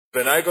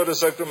When I go to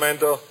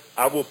Sacramento,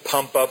 I will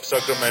pump up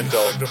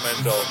Sacramento.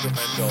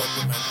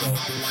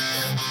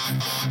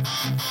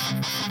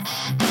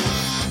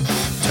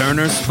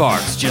 Turner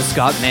Sparks just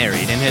got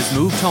married and has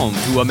moved home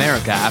to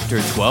America after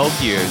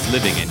 12 years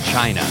living in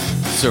China.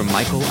 Sir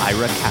Michael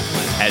Ira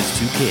Kaplan has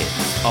 2 kids,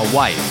 a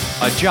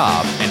wife, a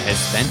job, and has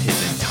spent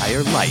his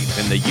entire life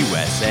in the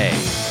USA.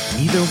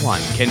 Neither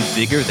one can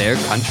figure their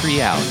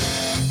country out.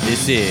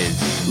 This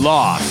is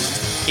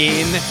Lost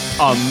in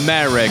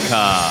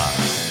America.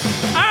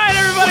 All right,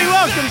 everybody,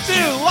 welcome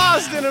to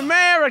Lost in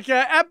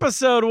America,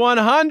 episode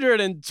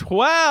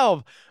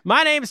 112.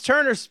 My name's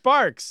Turner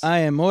Sparks. I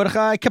am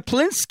Mordechai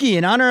Kaplinsky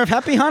in honor of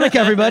Happy Hanukkah,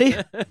 everybody.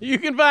 You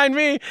can find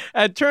me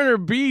at Turner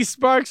B.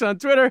 Sparks on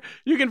Twitter.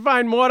 You can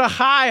find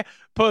Mordechai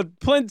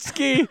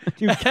Kaplinsky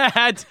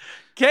at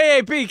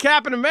KAP,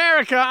 Kaplan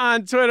America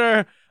on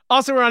Twitter.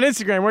 Also, we're on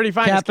Instagram. Where do you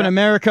find us? Kaplan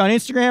America on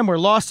Instagram. We're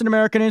Lost in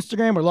America on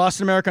Instagram. We're Lost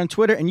in America on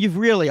Twitter. And you've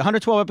really,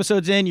 112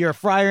 episodes in, you're a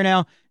friar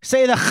now.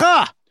 Say the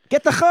cha.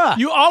 Get the cha.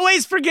 You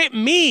always forget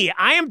me.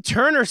 I am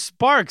Turner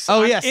Sparks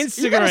on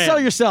Instagram. You got to sell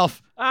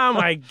yourself. Oh,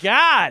 my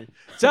God.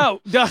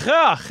 So, the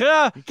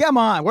cha. Come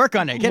on, work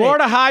on it. Get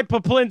Mordechai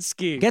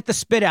Kaplinsky. Get the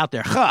spit out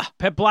there. Cha.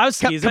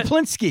 Peplowski.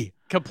 Kaplinsky.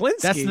 Kaplinsky.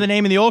 That's the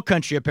name in the old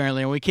country,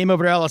 apparently. When we came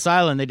over to Ellis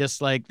Island, they just,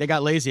 they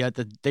got lazy.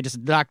 They just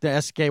knocked the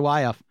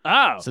SKY off.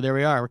 Oh. So there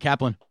we are. We're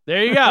Kaplan.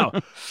 There you go.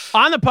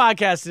 On the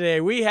podcast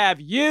today, we have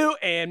you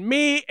and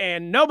me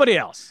and nobody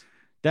else.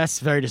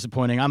 That's very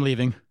disappointing. I'm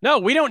leaving. No,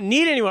 we don't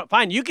need anyone.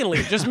 Fine, you can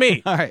leave. Just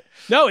me. All right.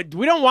 No,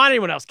 we don't want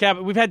anyone else, Cap.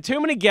 We've had too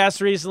many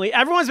guests recently.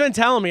 Everyone's been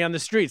telling me on the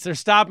streets. They're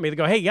stopping me. They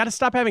go, hey, you got to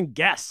stop having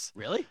guests.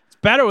 Really? It's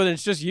better when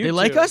it's just you They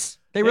like us?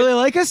 They really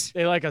like us?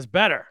 They like us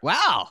better.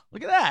 Wow.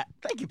 Look at that.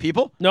 Thank you,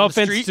 people. No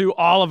offense to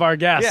all of our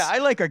guests. Yeah, I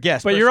like our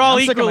guests. But you're all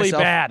equally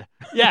bad.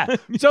 Yeah.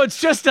 So it's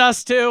just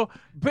us two.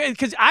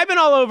 Because I've been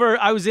all over.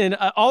 I was in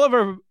all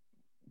over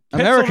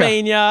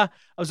Pennsylvania.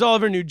 I was all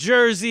over New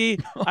Jersey.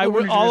 I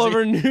was all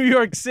over New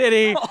York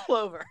City. All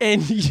over.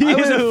 And you, I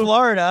was in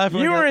Florida.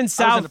 You were in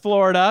South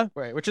Florida.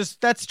 Right,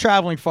 that's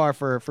traveling far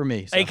for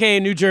me. So.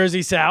 AKA New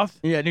Jersey South.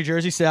 Yeah, New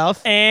Jersey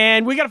South.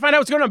 And we got to find out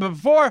what's going on. But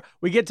before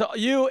we get to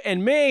you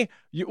and me,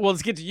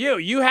 let's get to you.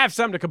 You have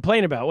something to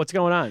complain about. What's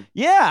going on?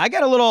 Yeah, I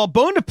got a little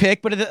bone to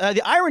pick, but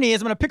the irony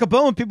is I'm going to pick a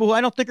bone with people who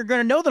I don't think are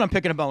going to know that I'm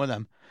picking a bone with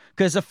them.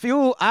 Because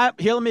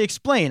here, let me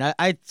explain.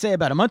 I'd say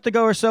about a month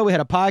ago or so, we had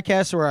a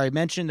podcast where I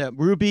mentioned that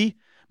Ruby,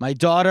 my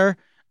daughter,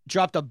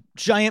 dropped a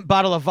giant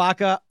bottle of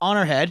vodka on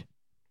her head.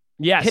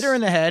 Yes. Hit her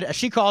in the head.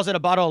 She calls it a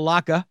bottle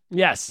of laka.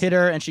 Yes. Hit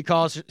her, and she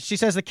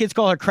says the kids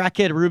call her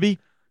crackhead Ruby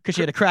because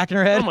she had a crack in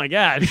her head. Oh, my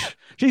God.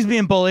 She's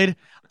being bullied.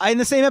 In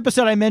the same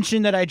episode, I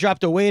mentioned that I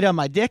dropped a weight on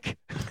my dick.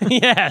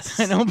 Yes.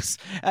 And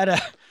almost had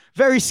a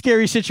very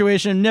scary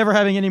situation, never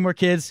having any more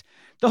kids.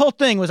 The whole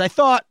thing was, I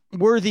thought,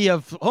 worthy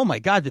of, oh, my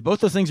God, did both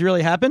those things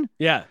really happen?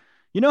 Yeah.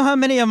 You know how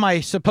many of my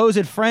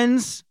supposed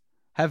friends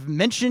have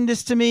mentioned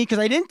this to me? Because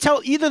I didn't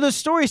tell either of those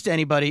stories to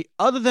anybody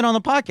other than on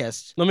the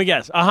podcast. Let me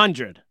guess.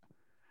 100.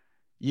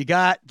 You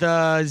got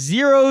the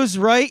zeros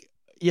right.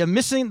 You're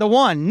missing the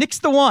one. Nix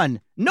the one.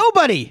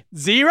 Nobody.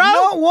 Zero?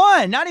 Not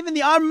one. Not even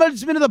the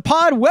ombudsman of the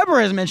pod, Weber,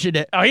 has mentioned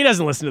it. Oh, he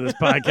doesn't listen to this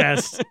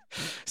podcast.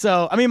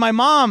 So, I mean, my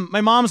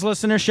mom's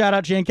listener, shout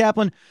out Jane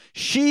Kaplan.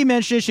 She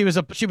mentioned she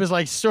was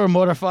like so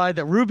mortified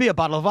that Ruby, a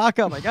bottle of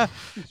vodka. I'm like,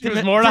 she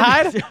was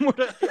mortified.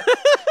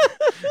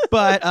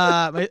 But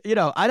I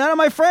none of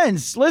my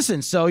friends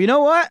listen. So you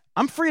know what?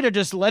 I'm free to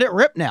just let it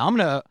rip now. I'm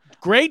gonna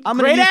great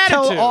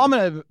attitude.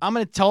 I'm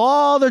gonna tell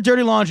all their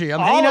dirty laundry. I'm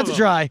hanging out to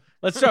dry.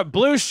 Let's start.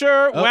 Blue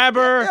Shirt,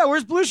 Weber. Yeah,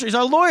 where's Blue Shirt? He's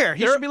our lawyer.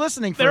 He should be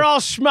listening. They're all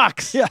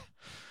schmucks. Yeah.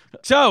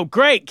 So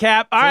great,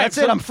 Cap. All right, that's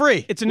it. I'm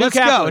free. It's a new Let's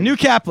Kaplan. go. A new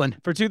Kaplan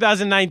for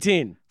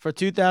 2019. For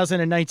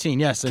 2019,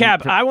 yes.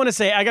 Cap, I want to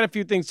say I got a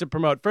few things to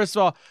promote. First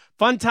of all,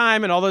 fun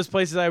time and all those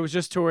places I was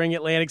just touring: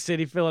 Atlantic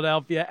City,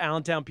 Philadelphia,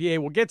 Allentown, PA.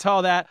 We'll get to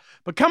all that.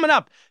 But coming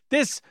up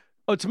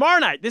tomorrow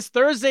night, this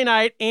Thursday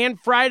night and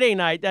Friday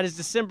night, that is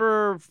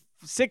December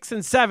 6th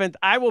and 7th,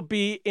 I will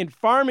be in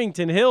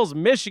Farmington Hills,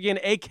 Michigan,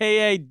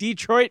 a.k.a.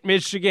 Detroit,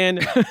 Michigan.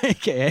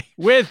 a.k.a.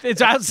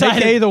 It's outside.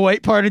 A.k.a. the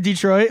white part of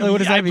Detroit? What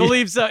does that mean? I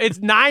believe so. It's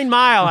 9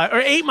 mile or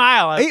 8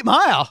 mile. 8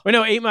 mile? Wait,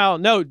 no, 8 mile.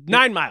 No,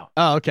 9 mile.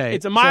 Oh, okay.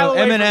 It's a mile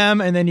away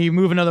M&M, and then you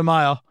move another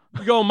mile.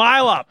 You go a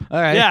mile up.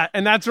 All right. Yeah,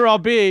 and that's where I'll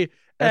be.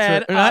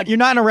 You're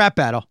not in a rap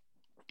battle.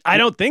 I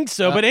don't think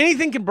so, but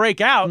anything can break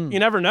out. You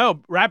never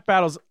know. Rap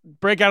battles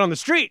break out on the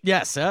street.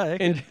 Yes.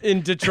 In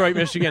Detroit,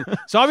 Michigan.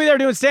 So I'll be there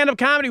doing stand-up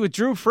comedy with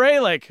Drew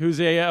Freilich,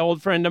 who's a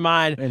old friend of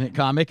mine. And a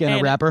comic and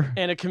a rapper.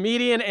 And a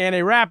comedian and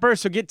a rapper.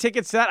 So get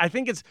tickets to that. I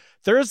think it's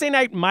Thursday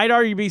night might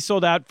already be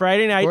sold out.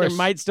 Friday night, there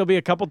might still be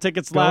a couple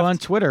tickets left. Go on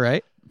Twitter,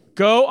 right?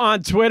 Go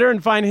on Twitter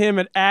and find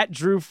him at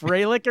Drew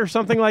Freilich or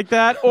something like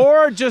that.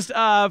 Or just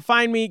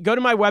find me. Go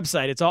to my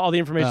website. It's all the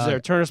information's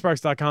there.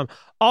 TurnerSparks.com.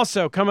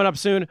 Also, coming up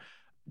soon,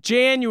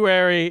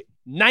 January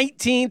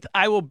 19th,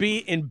 I will be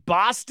in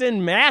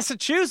Boston,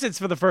 Massachusetts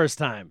for the first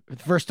time.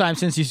 First time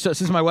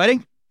since my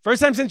wedding?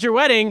 First time since your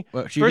wedding.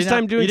 Well, first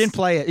time doing. You didn't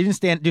play it. You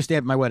didn't do stand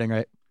up at my wedding,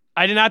 right?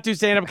 I did not do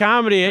stand up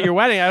comedy at your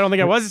wedding. I don't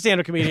think I was a stand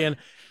up comedian.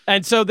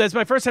 And so that's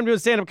my first time doing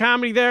stand-up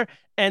comedy there.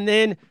 And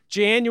then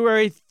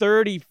January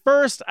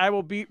 31st, I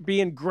will be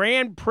in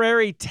Grand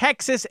Prairie,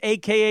 Texas,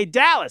 a.k.a.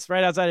 Dallas,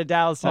 right outside of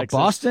Dallas, Texas.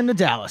 Boston to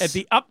Dallas. At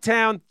the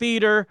Uptown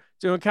Theater,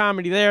 doing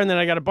comedy there. And then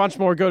I got a bunch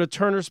more. Go to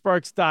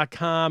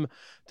turnersparks.com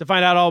to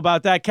find out all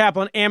about that.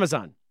 Kaplan,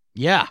 Amazon.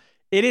 Yeah.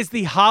 It is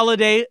the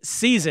holiday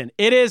season.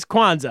 It is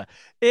Kwanzaa.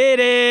 It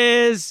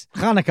is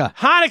Hanukkah.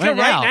 Right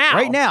now.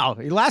 Right now.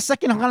 Last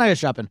second Hanukkah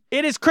shopping.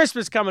 It is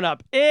Christmas coming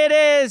up. It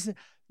is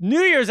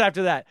New Year's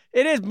after that.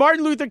 It is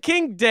Martin Luther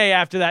King Day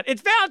after that.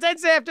 It's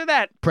Valentine's Day after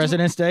that.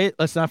 President's Day,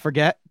 let's not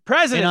forget.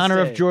 President's In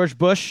honor Day. of George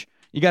Bush,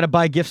 you got to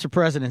buy gifts for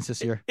presidents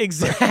this year.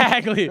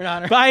 Exactly.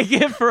 Buy a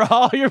gift for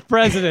all your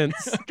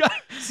presidents.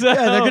 So,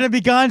 Yeah, they're going to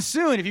be gone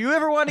soon. If you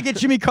ever want to get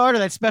Jimmy Carter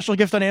that special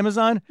gift on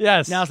Amazon,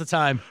 yes, now's the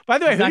time. By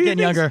the way, He's not getting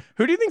younger.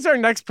 Who do you think's our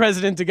next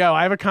president to go?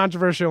 I have a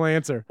controversial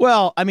answer.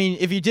 Well, I mean,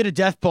 if you did a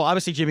death poll,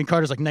 obviously Jimmy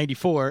Carter's like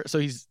 94, so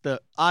he's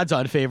the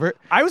odds-on favorite.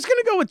 I was going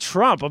to go with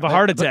Trump of a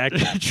heart attack.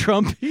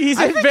 Trump.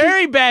 He's in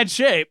very bad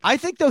shape. I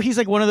think, though, he's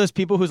like one of those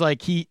people who's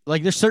like,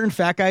 there's certain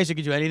fat guys who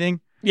can do anything.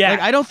 Yeah.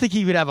 Like, I don't think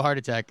he would have a heart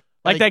attack.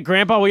 Like that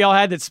grandpa we all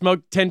had that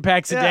smoked 10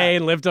 packs a Yeah. day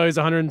and lived till he was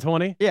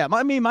 120? Yeah,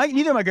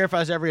 neither of my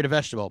grandfathers ever ate a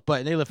vegetable,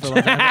 but they lived for a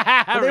long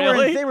time. But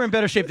Really? they were in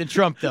better shape than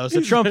Trump, though.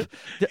 So Trump,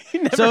 He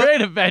never ate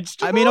a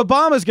vegetable. I mean,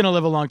 Obama's going to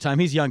live a long time.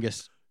 He's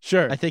youngest.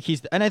 Sure. I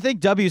think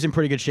W's in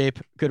pretty good shape.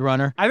 Good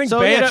runner. I think so.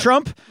 Beta- Yeah,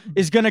 Trump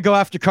is going to go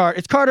after Carter.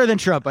 It's Carter then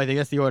Trump. I think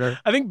that's the order.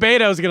 I think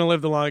Beto's going to live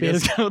the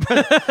longest. What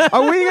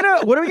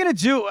are we gonna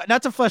do?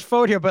 Not to flash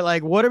forward here, but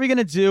like, what are we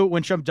gonna do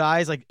when Trump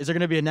dies? Like, is there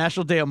gonna be a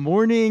national day of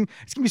mourning?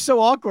 It's gonna be so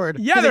awkward.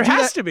 Yeah, there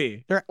has to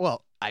be.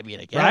 Well, I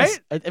mean, I guess.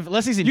 Right?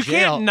 Unless he's in You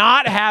jail. can't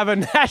not have a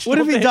national What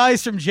if he day.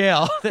 dies from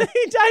jail? He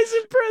dies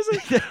in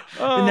prison.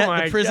 Oh,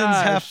 my the prison's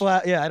gosh. half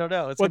flat. Yeah, I don't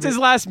know. What's his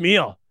last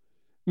meal?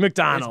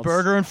 McDonald's. It's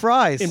burger and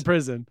fries. In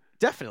prison.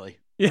 Definitely.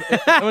 Yeah.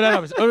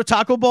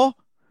 Taco Ball.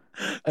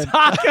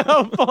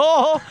 Taco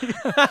bowl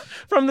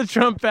from the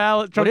Trump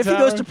ballot. What if he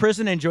goes to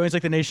prison and joins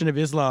like the Nation of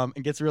Islam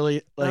and gets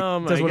really like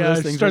oh my does one of those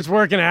gosh, things? starts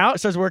working out?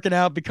 Starts working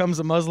out, becomes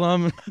a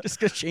Muslim,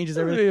 just changes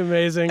That'd everything. be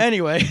amazing.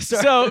 Anyway,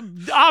 so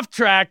off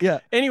track. Yeah.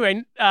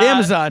 Anyway,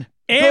 Amazon.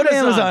 Go to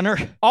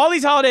Amazon. All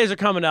these holidays are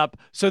coming up,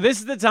 so this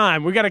is the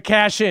time. We got to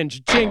cash in.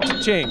 Cha-ching,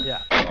 cha-ching.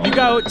 Yeah. You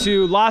go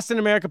to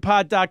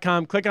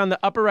lostinamericapod.com, click on the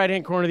upper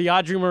right-hand corner, the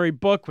Audrey Murray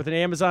book with an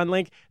Amazon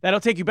link. That'll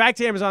take you back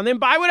to Amazon. Then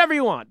buy whatever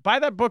you want. Buy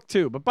that book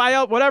too, but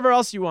buy whatever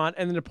else you want,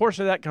 and then a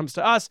portion of that comes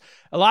to us.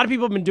 A lot of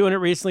people have been doing it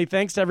recently.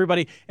 Thanks to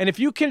everybody. And if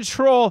you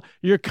control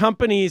your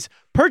company's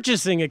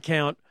purchasing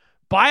account,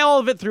 buy all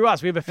of it through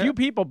us. We have a few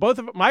people.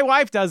 My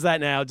wife does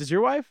that now. Does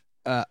your wife?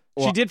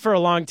 She did for a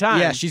long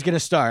time. Yeah, she's gonna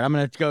start. I'm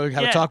gonna go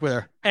have a talk with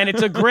her. And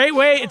it's a great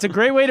way. It's a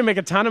great way to make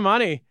a ton of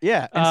money.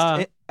 Yeah,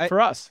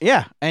 for us.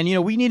 Yeah,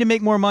 and we need to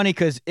make more money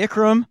because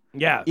Ikram.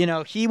 Yeah,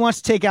 he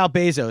wants to take out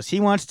Bezos. He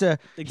wants to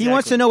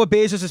know what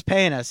Bezos is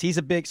paying us.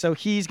 So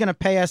he's gonna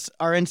pay us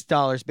our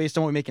dollars based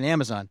on what we make in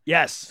Amazon.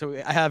 Yes. So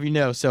I have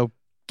so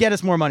get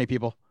us more money,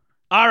 people.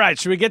 All right,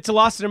 should we get to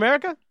Lost in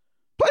America?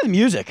 Play the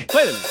music.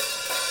 Play the music.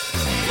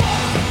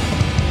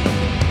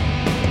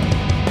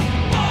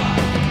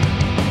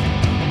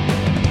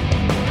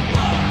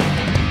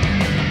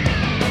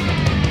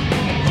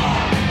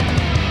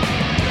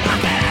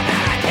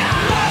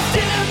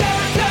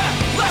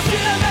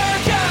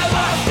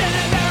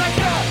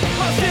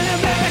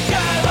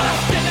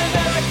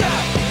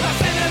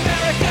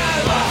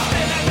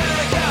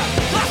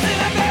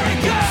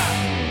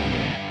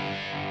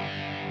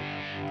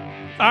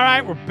 All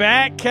right, we're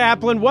back,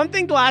 Kaplan. One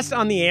thing last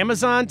on the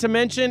Amazon to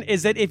mention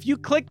is that if you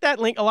click that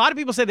link, a lot of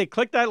people say they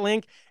click that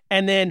link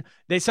and then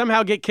they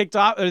somehow get kicked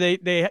off, or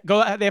they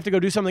have to go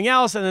do something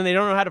else, and then they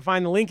don't know how to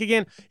find the link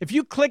again. If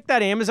you click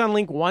that Amazon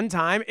link one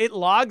time, it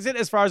logs it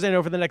as far as I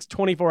know for the next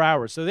 24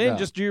 hours. So then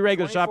just do your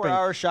regular shopping.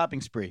 24-hour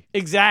shopping spree.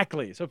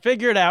 Exactly. So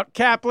figure it out,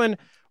 Kaplan.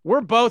 We're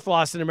both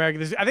lost in America.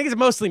 I think it's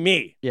mostly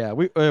me. Yeah,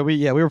 we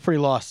were pretty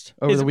lost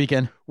over the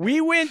weekend.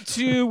 We went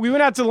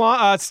out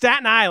to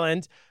Staten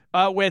Island.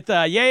 With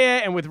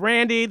Yaya and with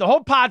Randy, the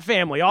whole pod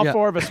family, all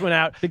four of us went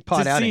out Big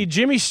pod to outing. see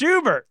Jimmy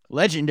Schubert.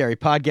 Legendary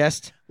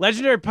podcast,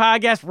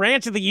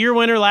 Ranch of the Year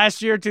winner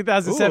last year,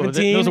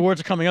 2017. Ooh, those awards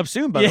are coming up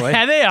soon, by the way.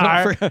 Yeah, they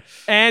are.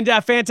 And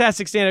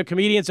fantastic stand-up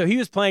comedian. So he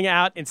was playing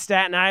out in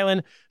Staten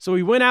Island. So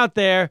we went out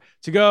there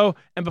to go,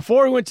 and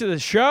before we went to the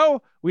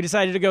show, we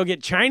decided to go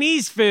get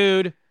Chinese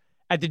food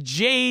at the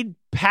Jade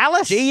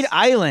Palace? Jade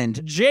Island.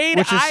 Which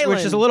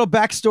is a little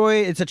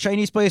backstory. It's a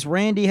Chinese place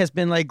Randy has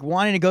been like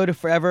wanting to go to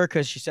forever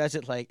because she says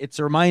it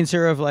reminds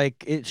her of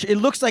like, it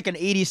looks like an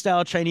 80s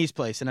style Chinese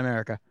place in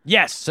America.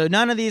 Yes. So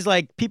none of these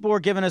like people were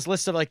giving us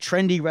lists of like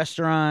trendy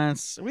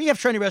restaurants. We have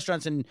trendy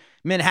restaurants in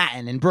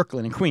Manhattan and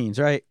Brooklyn and Queens,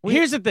 right?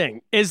 Here's the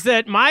thing is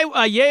that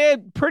my Yaya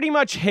pretty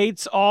much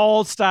hates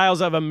all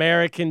styles of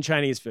American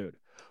Chinese food.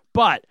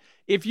 But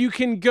if you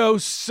can go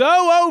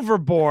so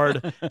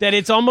overboard that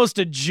it's almost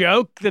a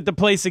joke that the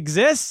place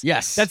exists.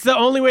 Yes. That's the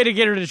only way to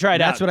get her to try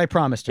it out. That's what I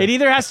promised her. It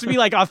either has to be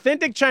like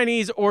authentic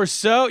Chinese or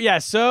so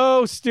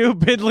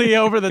stupidly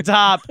over the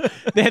top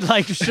that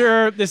like,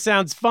 sure, this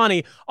sounds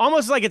funny.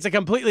 Almost like it's a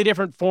completely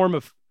different form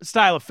of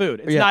style of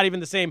food. It's not even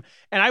the same.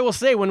 And I will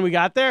say when we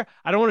got there,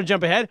 I don't want to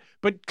jump ahead,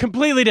 but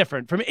completely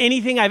different from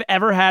anything I've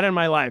ever had in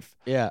my life.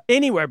 Yeah.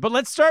 Anywhere. But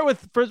let's start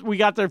with first, we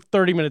got there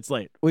 30 minutes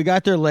late. We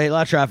got there late, a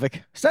lot of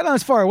traffic. Staten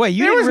Island's far away.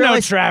 There was no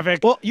traffic.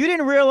 Well, you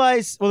didn't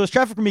realize, there's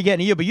traffic from me getting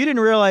to you, but you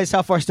didn't realize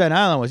how far Staten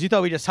Island was. You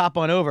thought we just hop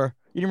on over.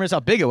 You didn't realize how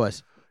big it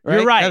was. Right?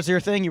 You're right. That was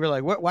your thing. You were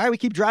like, why do we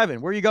keep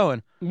driving? Where are you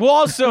going? Well,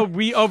 also,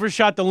 we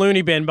overshot the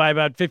loony bin by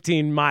about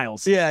 15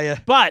 miles. Yeah.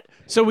 But,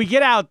 so we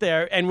get out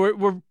there, and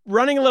we're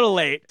running a little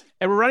late,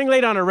 and we're running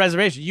late on a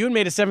reservation. You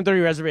made a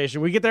 7:30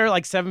 reservation. We get there at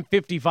like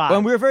 7:55.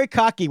 When we were very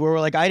cocky, where we're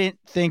like, I didn't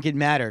think it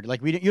mattered.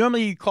 Like, you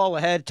normally call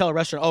ahead, tell a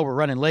restaurant, we're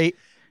running late.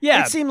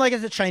 Yeah. It seemed like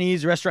it's a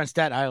Chinese restaurant in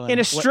Staten Island. In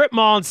a strip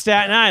mall in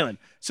Staten Island.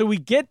 So we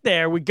get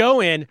there, we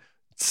go in,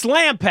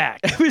 slam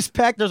packed. It was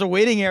packed. There's a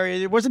waiting area.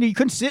 You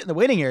couldn't sit in the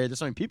waiting area. There's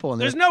so many people in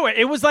there. There's nowhere.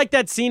 It was like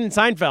that scene in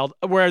Seinfeld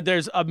where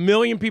there's a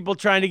million people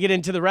trying to get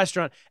into the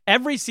restaurant.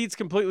 Every seat's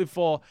completely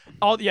full.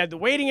 The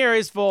waiting area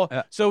is full.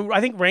 So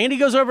I think Randy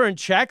goes over and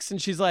checks,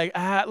 and she's like,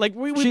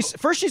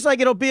 She's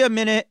like, it'll be a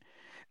minute.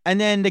 And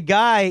then the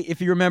guy,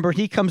 if you remember,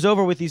 he comes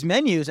over with these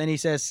menus and he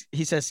says,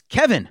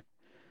 Kevin.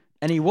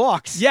 And he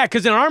walks. Yeah,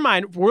 because in our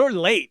mind, we're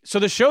late. So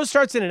the show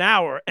starts in an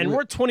hour, and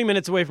we're 20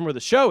 minutes away from where the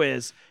show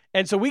is.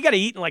 And so we got to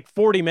eat in like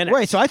 40 minutes.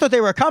 Right, so I thought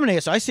they were accommodating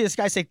us. So I see this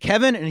guy say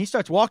Kevin, and he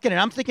starts walking, and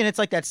I'm thinking it's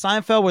like that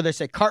Seinfeld where they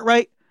say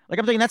Cartwright. Like,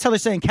 I'm thinking that's how they're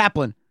saying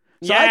Kaplan.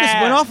 So I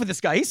just went off with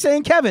this guy. He's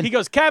saying Kevin. He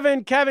goes,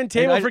 Kevin,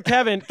 table for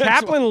Kevin.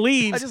 Kaplan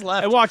leaves. I just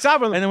left. And walks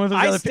out with him. And then with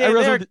I stay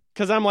there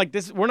because I'm like,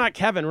 we're not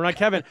Kevin. We're not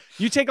Kevin.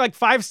 You take like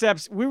 5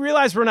 steps. We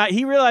realize we're not.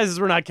 He realizes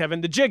we're not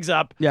Kevin. The jig's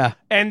up. Yeah.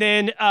 And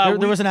then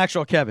there was an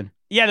actual Kevin.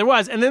 Yeah, there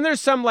was. And then there's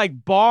some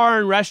like bar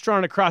and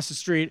restaurant across the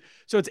street.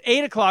 So it's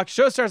 8 o'clock.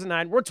 Show starts at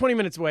 9. We're 20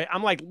 minutes away.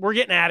 I'm like, we're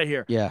getting out of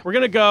here. Yeah. We're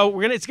going to go.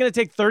 It's going to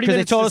take 30 minutes.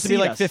 Because they told us to be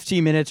seat like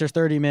 15 minutes or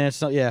 30 minutes.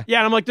 So, yeah. Yeah.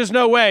 And I'm like, there's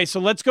no way. So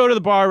let's go to the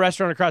bar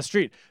restaurant across the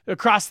street,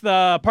 across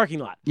the parking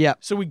lot. Yeah.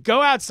 So we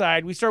go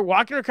outside. We start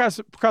walking across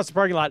the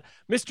parking lot.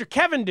 Mr.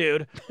 Kevin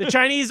dude,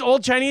 the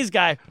old Chinese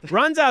guy,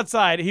 runs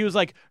outside. He was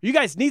like, you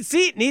guys need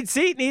seat.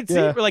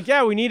 Yeah. We're like,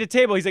 yeah, we need a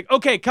table. He's like,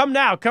 okay, come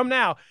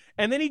now.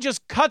 And then he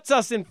just cuts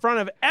us in front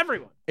of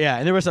everyone. Yeah,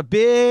 and there was a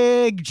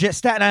big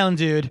Staten Island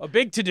dude. A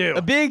big to-do.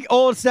 A big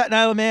old Staten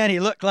Island man. He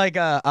looked like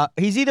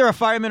he's either a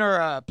fireman or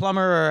a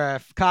plumber or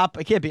a cop.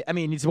 It can't be. I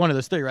mean, he's one of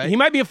those three, right? He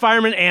might be a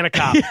fireman and a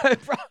cop.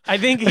 I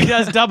think he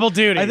does double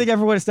duty. I think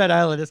everyone in Staten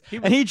Island is.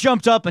 And he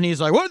jumped up and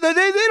he's like, "What? They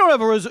don't have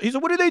a reservation." He's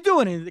like, "What are they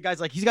doing?" And the guy's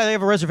like, "He's got to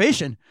have a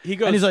reservation." He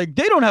goes, and he's like,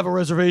 "They don't have a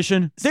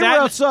reservation. They were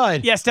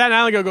outside." Yeah, Staten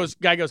Island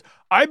guy goes,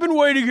 "I've been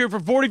waiting here for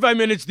 45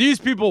 minutes. These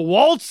people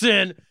waltz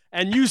in."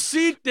 And you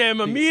seat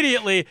them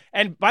immediately.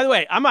 And by the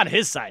way, I'm on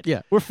his side.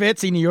 Yeah, we're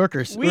fancy New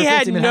Yorkers. We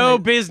had no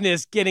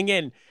business getting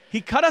in.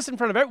 He cut us in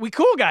front of everyone. We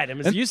cool guyed him,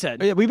 as you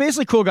said. We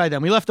basically cool guyed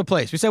them. We left the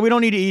place. We said we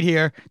don't need to eat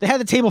here. They had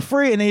the table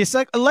free, and they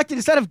elected,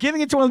 instead of giving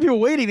it to one of the people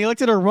waiting, they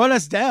elected to run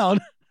us down.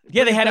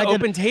 Yeah, they had an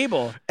open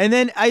table. And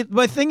then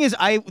my thing is,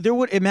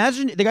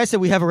 imagine the guy said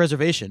we have a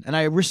reservation, and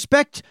I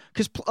respect,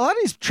 because a lot of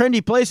these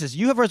trendy places,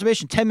 you have a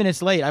reservation 10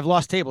 minutes late. I've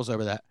lost tables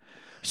over that.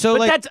 So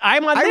but I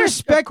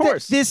respect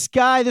that this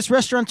guy, this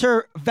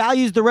restaurateur,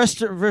 values the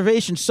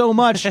reservation so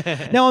much.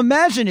 Now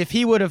imagine if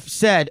he would have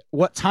said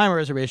what time our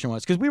reservation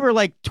was, because we were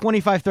like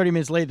 25, 30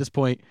 minutes late at this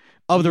point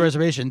of the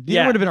reservation.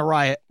 It would have been a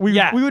riot. We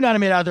would not have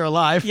made it out there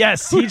alive.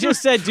 Yes, he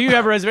just said, "Do you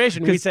have a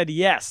reservation?" We said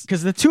yes.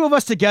 Because the two of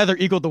us together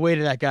equaled the weight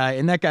of that guy,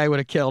 and that guy would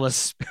have killed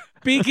us.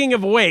 Speaking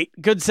of weight,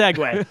 good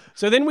segue.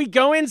 So then we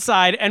go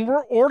inside and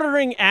we're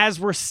ordering as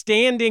we're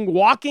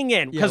walking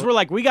in, because we're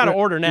like, we got to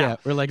order now. Yeah,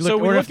 we're like, so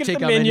we look at the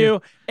menu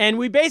and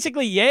we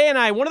basically, Ye and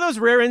I, one of those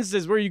rare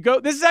instances where you go,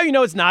 this is how you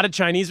know it's not a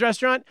Chinese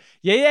restaurant.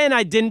 Ye and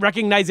I didn't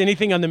recognize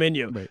anything on the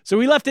menu. Right. So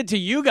we left it to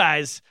you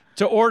guys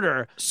to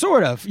order.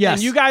 Sort of, yes.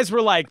 And you guys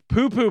were like,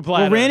 poo-poo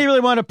platter. Well, Randy really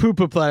wanted a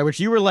poo-poo platter, which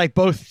you were like,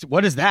 both,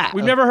 what is that?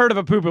 We've never heard of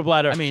a poo-poo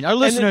platter. I mean, our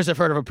listeners have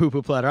heard of a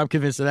poo-poo platter. I'm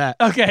convinced of that.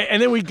 Okay,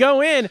 and then we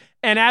go in,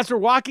 and as we're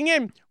walking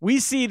in, we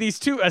see these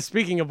two,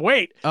 speaking of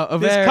weight,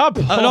 this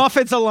couple. An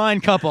offensive line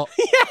couple.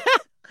 Yeah.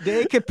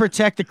 They could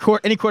protect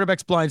any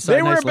quarterback's blind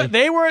side nicely.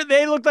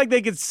 They looked like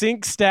they could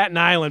sink Staten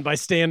Island by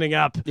standing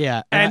up.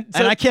 Yeah, and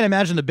I can't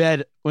imagine the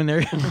bed when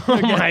they're.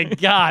 Oh my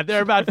God,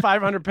 they're about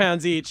 500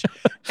 pounds each,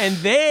 and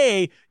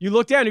you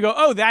look down and you go,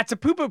 oh, that's a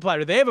poo-poo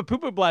platter. They have a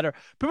poo-poo platter.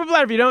 Poo-poo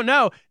platter, if you don't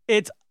know,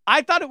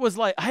 I thought it was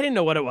like, I didn't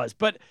know what it was,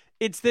 but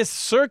it's this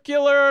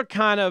circular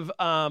kind of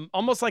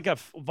almost like a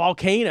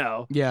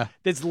volcano. Yeah.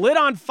 That's lit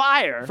on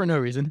fire. For no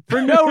reason.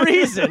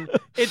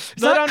 It's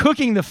not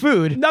cooking the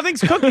food.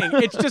 Nothing's cooking.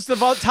 It's just the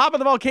top of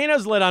the volcano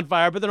is lit on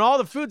fire, but then all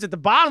the food's at the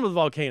bottom of the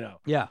volcano.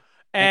 Yeah.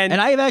 And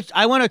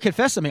I want to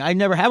confess something. I've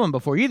never had one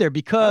before either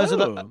because of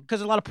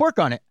a lot of pork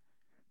on it.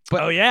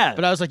 But, Oh, yeah.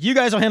 But I was like, you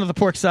guys will handle the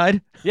pork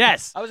side.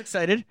 Yes. I was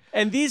excited.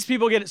 And these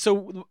people get it.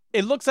 So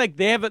it looks like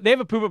they have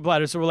a poo-poo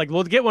platter. So we're like,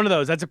 let's get one of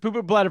those. That's a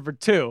poo-poo platter for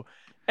 2.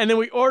 And then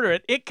we order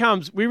it. It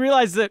comes. We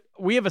realize that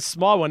we have a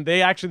small one.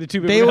 They actually, the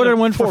 2 people. They ordered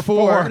one for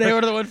 4. 4. They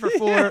ordered one for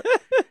 4.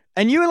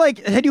 And you were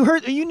like,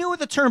 you knew what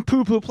the term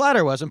poo-poo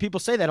platter was, and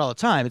people say that all the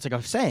time. It's like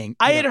a saying.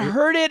 I had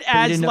heard it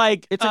as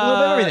like it's like a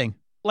little bit of everything.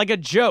 Like a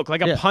joke,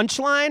 like a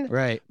punchline.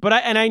 Right. But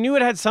I knew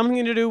it had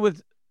something to do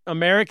with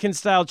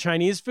American-style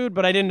Chinese food,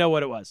 but I didn't know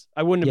what it was.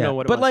 I wouldn't have known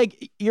what it was. But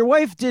like your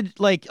wife did,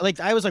 like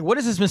I was like, what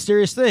is this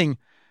mysterious thing?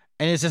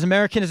 And it's as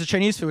American as a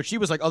Chinese food. She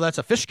was like, oh, that's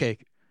a fish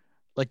cake.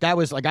 Like that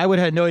was like I would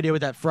have had no idea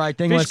what that fried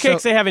thing was. Fish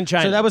cakes they have in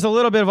China. So that was a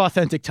little bit of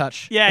authentic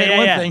touch.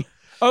 Yeah. Thing.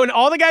 Oh, and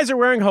all the guys are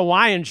wearing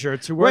Hawaiian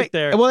shirts who work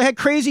there. Well, they had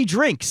crazy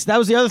drinks. That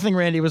was the other thing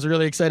Randy was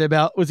really excited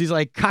about. Was these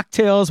like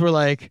cocktails were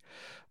like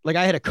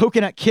I had a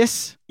coconut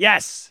kiss.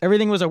 Yes.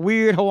 Everything was a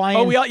weird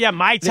Hawaiian. Oh,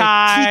 Mai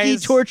Tais.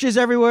 Tiki torches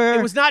everywhere.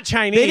 It was not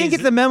Chinese. They didn't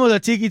get the memo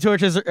that tiki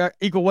torches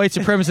equal white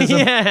supremacism.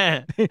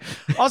 Yeah.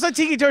 Also,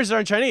 tiki torches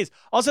aren't Chinese.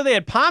 Also, they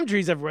had palm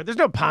trees everywhere. There's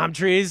no palm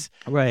trees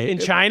in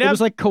China. It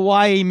was like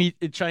Kauai meet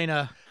in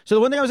China. So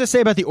the one thing I was going to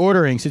say about the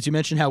ordering, since you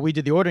mentioned how we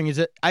did the ordering, is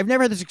that I've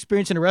never had this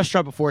experience in a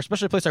restaurant before,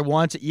 especially a place I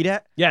wanted to eat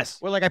at. Yes.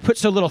 Where like I put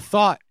so little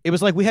thought. It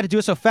was like we had to do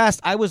it so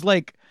fast. I was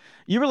like,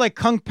 you were like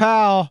Kung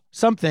Pao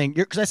something,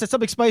 because I said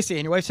something spicy,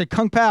 and your wife said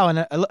Kung Pao,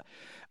 and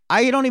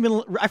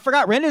I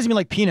forgot. Randy doesn't even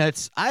like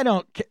peanuts. I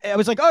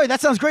was like, oh,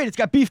 that sounds great. It's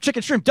got beef,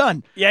 chicken, shrimp,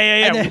 done. Yeah.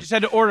 And then, we just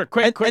had to order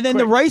quick. And then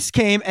the rice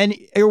came, and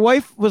your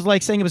wife was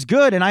like saying it was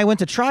good, and I went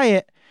to try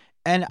it,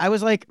 and I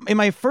was like, and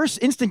my first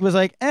instinct was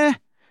like, eh.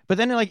 But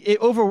then like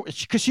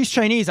because she's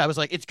Chinese, I was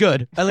like, it's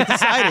good. I like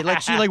decided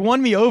like she like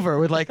won me over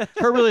with like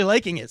her really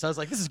liking it. So I was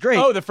like, this is great.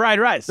 Oh, the fried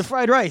rice. The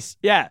fried rice.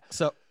 Yeah.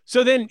 So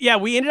then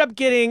we ended up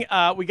getting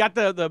we got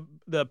the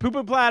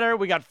poo-poo platter,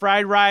 we got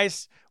fried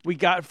rice, we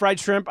got fried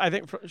shrimp, I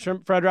think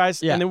shrimp fried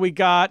rice, and then we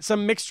got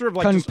some mixture of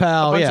like Kung just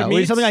Pao, a bunch of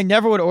meats. Something I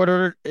never would have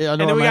ordered. And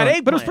then we got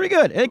eggplant. But it was pretty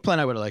good. Eggplant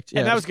I would have liked.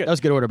 Yeah, and that was good. That was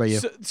a good order by you.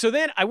 So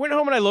then I went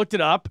home and I looked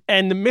it up,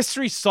 and the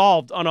mystery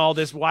solved on all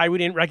this, why we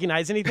didn't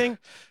recognize anything.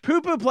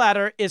 Poo-poo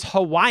platter is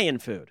Hawaiian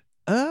food.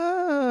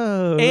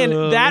 Oh.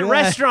 And that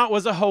restaurant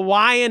was a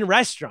Hawaiian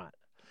restaurant.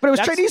 But it was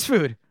Chinese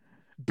food.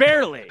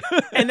 Barely.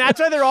 And that's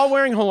why they're all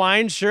wearing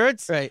Hawaiian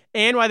shirts. Right.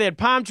 And why they had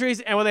palm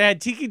trees, and why they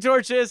had tiki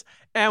torches,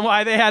 and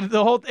why they had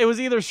it was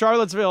either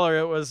Charlottesville or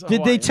it was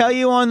Hawaiian. Did they tell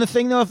you on the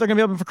thing, though, if they're going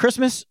to be open for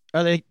Christmas?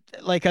 Are they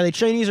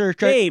Chinese or?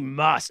 They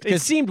must.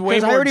 It seemed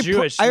way more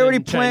Jewish I already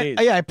than Chinese.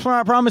 I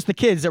promised the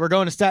kids that we're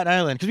going to Staten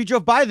Island, because we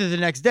drove by there the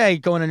next day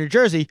going to New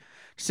Jersey to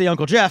see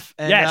Uncle Jeff.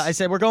 And I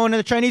said, we're going to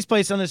the Chinese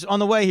place on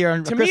the way here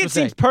on To Christmas me, it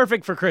seems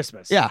perfect for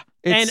Christmas. Yeah.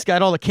 It's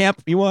got all the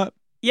camp you want.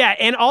 Yeah,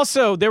 and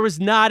also there was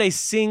not a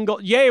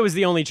single. Ye was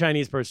the only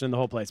Chinese person in the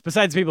whole place,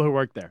 besides people who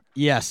worked there.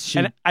 Yes,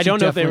 and I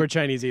don't know if they were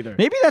Chinese either.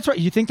 Maybe that's why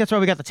you think that's why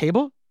we got the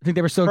table. I think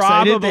they were so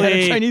excited they had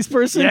a Chinese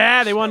person.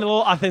 Yeah, they wanted a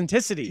little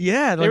authenticity.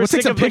 Yeah, they were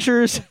take some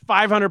pictures.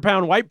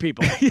 500-pound white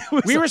people.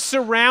 We were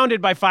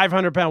surrounded by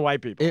 500-pound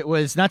white people. It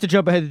was not to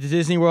jump ahead to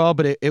Disney World,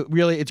 but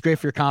it's great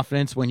for your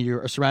confidence when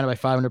you're surrounded by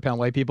 500-pound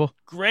white people.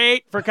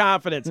 Great for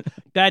confidence.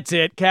 That's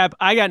it, Cap.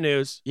 I got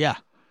news. Yeah,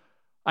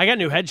 I got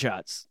new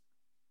headshots.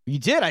 You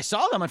did. I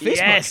saw them on Facebook.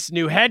 Yes,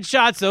 new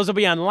headshots. Those will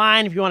be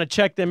online if you want to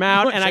check them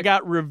out. And I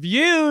got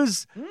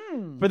reviews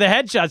for the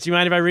headshots. You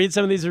mind if I read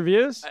some of these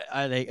reviews?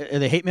 Are they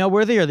hate mail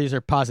worthy, or these are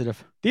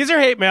positive? These are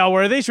hate mail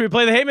worthy. Should we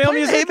play the hate mail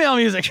music? Hate mail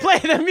music. Play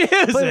the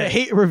music. Play the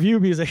hate review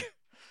music.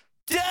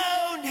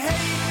 Don't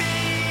hate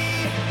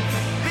me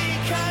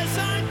because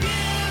I'm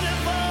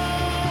beautiful.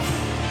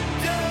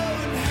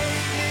 Don't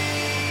hate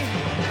me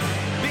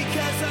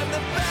because I'm the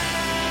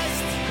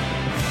best.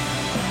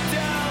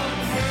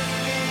 Don't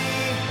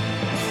hate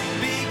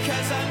me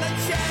because I'm the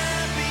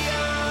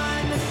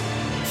champion.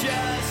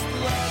 Just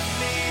love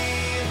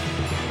me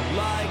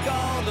like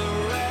all the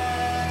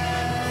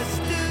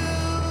rest do.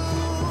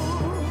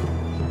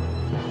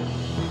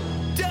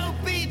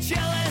 Don't be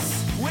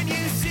jealous when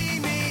you see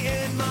me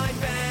in my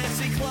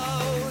fancy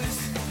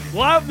clothes.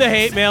 Love the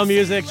hate mail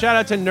music. Shout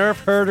out to Nerf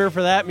Herder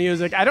for that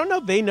music. I don't know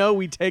if they know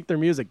we take their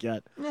music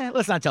yet.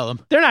 Let's not tell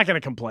them. They're not going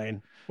to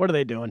complain. What are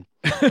they doing?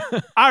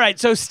 All right.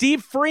 So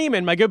Steve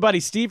Freeman, my good buddy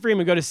Steve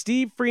Freeman, go to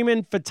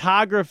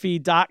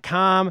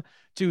stevefreemanphotography.com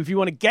if you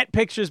want to get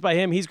pictures by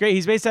him. He's great.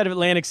 He's based out of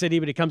Atlantic City,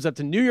 but he comes up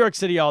to New York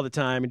City all the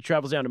time. He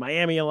travels down to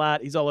Miami a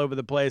lot. He's all over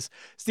the place.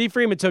 Steve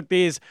Freeman took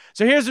these.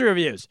 So here's the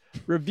reviews.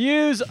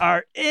 Reviews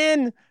are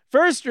in.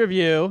 First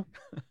review,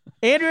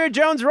 Andrea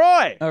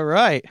Jones-Roy. All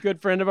right.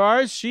 Good friend of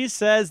ours. She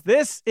says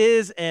this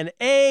is an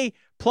A+++.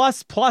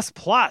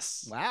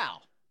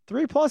 Wow.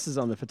 3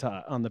 pluses on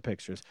the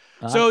pictures.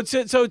 So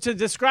to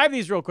describe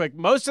these real quick,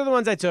 most of the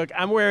ones I took,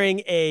 I'm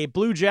wearing a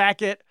blue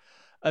jacket,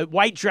 a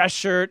white dress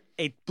shirt,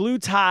 a blue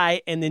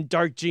tie, and then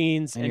dark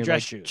jeans and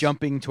dress shoes.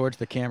 Jumping towards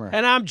the camera.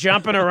 And I'm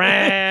jumping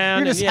around.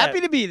 You're just happy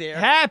to be there.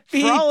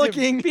 Happy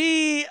Frolicking. to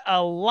be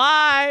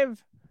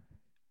alive.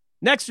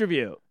 Next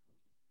review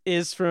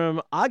is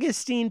from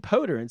Augustine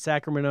Potter in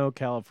Sacramento,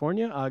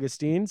 California.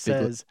 Augustine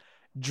says,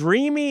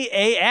 Dreamy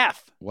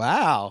AF.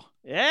 Wow.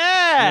 I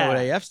Yeah. know what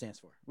AF stands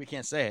for. We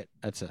can't say it.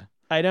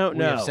 I don't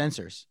We have know.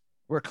 censors.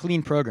 We're a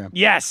clean program.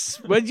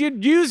 Yes. But you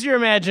use your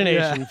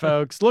imagination, Yeah.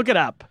 folks. Look it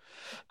up.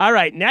 All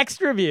right.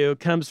 Next review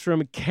comes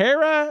from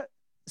Kara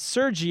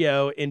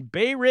Sergio in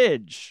Bay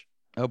Ridge,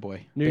 Oh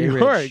boy. New Bay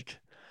York. Ridge.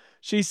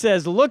 She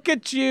says, look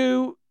at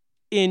you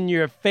in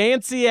your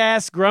fancy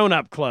ass grown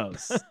up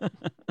clothes.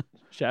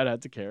 Shout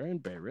out to Kara in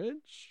Bay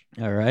Ridge.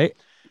 All right.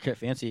 Okay,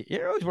 fancy.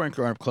 You're always wearing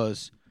grown-up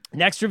clothes.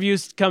 Next review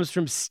comes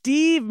from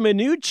Steve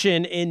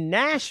Mnuchin in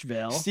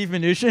Nashville. Steve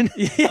Mnuchin?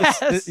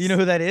 Yes. You know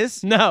who that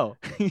is? No.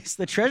 He's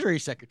the Treasury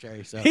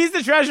Secretary. So. He's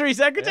the Treasury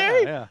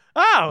Secretary? Yeah.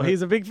 Oh,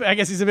 I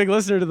guess he's a big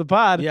listener to the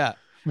pod. Yeah.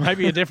 Might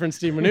be a different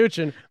Steve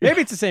Mnuchin.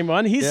 Maybe it's the same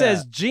one. He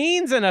says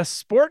jeans and a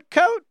sport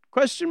coat? ?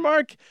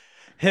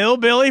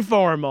 Hillbilly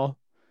formal.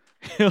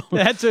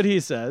 That's what he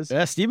says.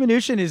 Yeah, Steve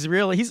Mnuchin is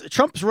really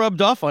Trump's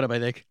rubbed off on him, I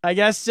think. I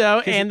guess so.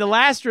 And the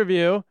last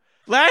review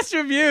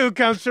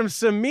comes from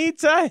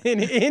Samita in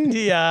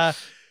India.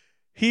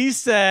 He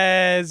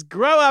says,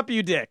 grow up,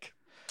 you dick.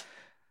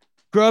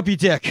 Grow up, you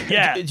dick.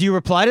 Yeah. Do you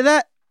reply to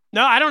that?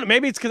 No, I don't.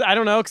 Maybe it's because I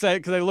don't know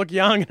because I look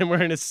young and I'm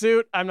wearing a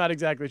suit. I'm not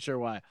exactly sure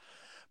why.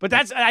 But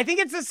I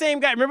think it's the same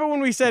guy. Remember when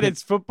we said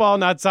it's football,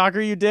 not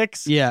soccer, you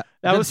dicks? Yeah.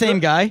 That was the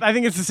same guy. I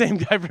think it's the same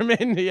guy from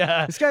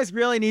India. This guy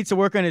really needs to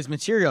work on his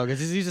material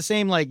because he's the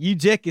same, like, you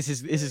dick is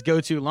his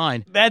go-to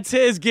line. That's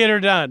his get her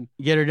done.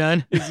 Get her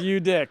done? Is you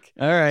dick.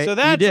 All right. So you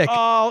that's dick.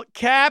 all.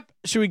 Cap,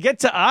 should we get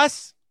to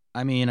us?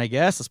 I mean, I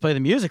guess. Let's play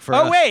the music for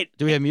us. Oh, wait.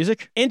 Do we have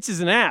music? Ints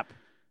is an app.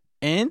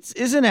 Ents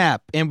is an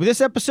app. And with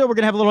this episode, we're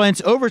going to have a little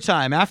Ents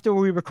overtime. After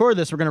we record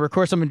this, we're going to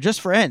record something just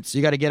for Ents.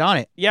 You got to get on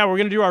it. Yeah, we're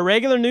going to do our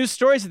regular news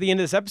stories at the end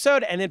of this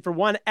episode. And then for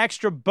one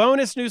extra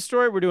bonus news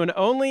story, we're doing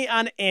only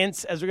on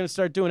Ints, as we're going to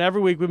start doing every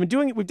week.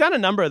 We've done a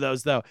number of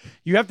those, though.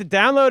 You have to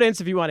download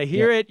Ints if you want to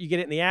hear it. You get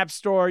it in the App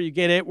Store. You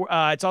get it.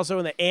 It's also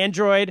in the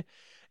Android.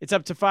 It's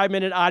up to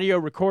 5-minute audio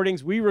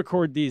recordings. We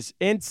record these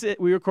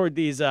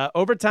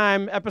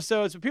overtime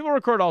episodes, but people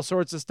record all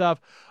sorts of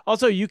stuff.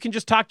 Also, you can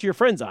just talk to your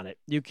friends on it.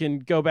 You can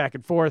go back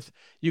and forth.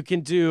 You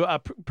can do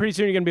pretty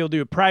soon. You're going to be able to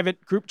do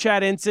private group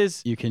chat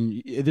instances. You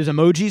can. There's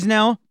emojis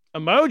now.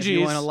 Emojis. If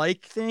you want to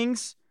like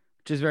things,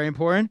 which is very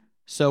important.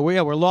 So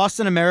we're lost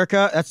in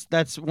America.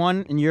 That's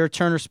one. And you're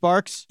Turner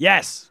Sparks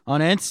Yes,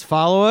 on Ents.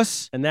 Follow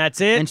us and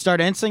that's it. and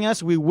start Entsing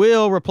us. We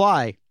will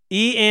reply.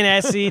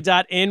 ENSE.NYC.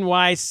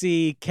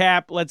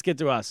 Cap. Let's get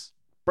to us.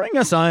 Bring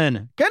us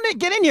on. Get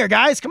in here,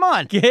 guys. Come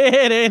on.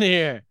 Get in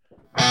here.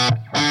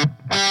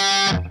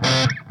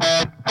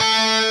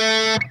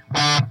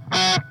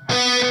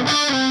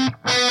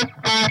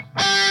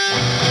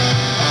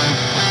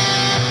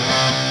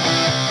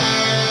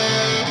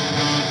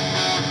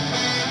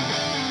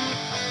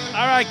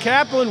 All right,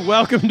 Kaplan,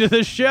 welcome to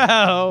the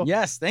show.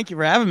 Yes, thank you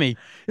for having me.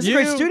 This is a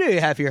great studio you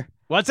have here.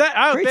 What's that?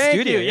 Oh, Great thank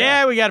studio, you.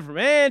 yeah. Yeah, we got it from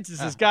Int. This is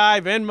this guy,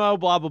 Venmo,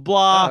 blah, blah,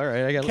 blah. All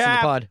right, I got to listen to the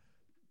Cap, pod.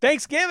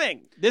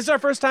 Thanksgiving. This is our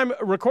first time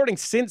recording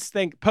since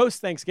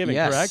post-Thanksgiving,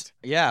 Yes. correct?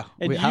 Yeah.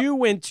 And you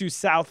went to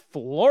South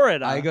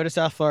Florida. I go to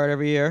South Florida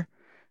every year.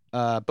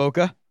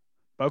 Boca.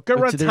 Boca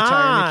To the retirement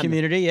Raton.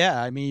 community. Yeah.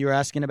 I mean, you were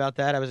asking about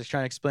that. I was just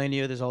trying to explain to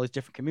you. There's all these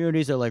different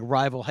communities. They're like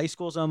rival high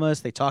schools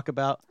almost. They talk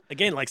about.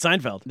 Again, like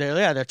Seinfeld.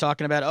 They're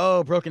talking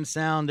about broken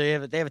sound. They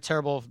have a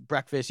terrible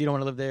breakfast. You don't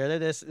want to live there.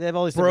 They have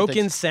all these different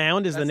Broken things.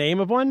 Sound is the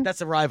name of one?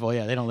 That's a rival.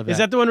 Yeah, they don't live there. Is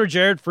that the one where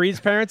Jared Freed's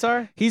parents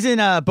are? He's in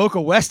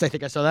Boca West. I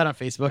think I saw that on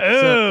Facebook.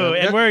 Oh,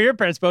 and they're- where are your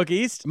parents? Boca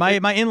East?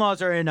 my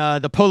in-laws are in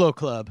the Polo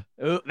Club.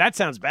 Ooh, that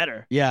sounds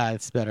better. Yeah,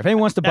 it's better. If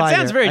anyone wants to That buy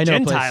sounds there, very I know a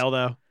place. Gentile,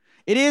 though.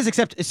 It is,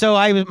 except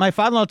my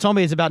father-in-law told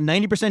me it's about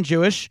 90%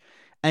 Jewish,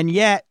 and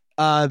yet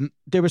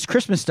there was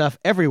Christmas stuff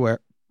everywhere.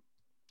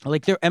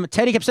 Like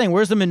Teddy kept saying,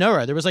 "Where's the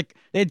menorah?" There was they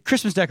had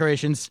Christmas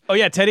decorations. Oh,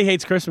 yeah, Teddy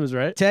hates Christmas,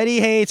 right? Teddy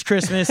hates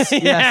Christmas.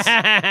 Yes,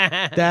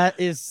 that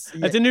is.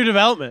 That's a new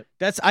development.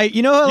 You've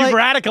You've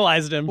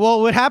radicalized him.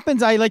 Well, what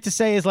happens? I like to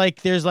say is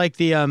there's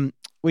the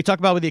we talk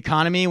about with the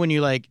economy when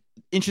you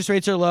interest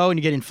rates are low and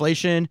you get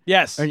inflation.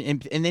 Yes.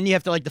 And then you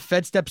have to the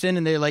Fed steps in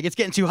and they're like, it's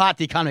getting too hot.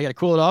 The economy got to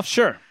cool it off.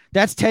 Sure.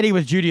 That's Teddy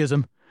with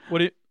Judaism. What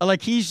do you...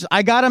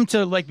 I got him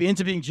to be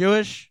into being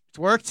Jewish. It's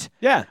worked.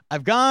 Yeah.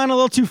 I've gone a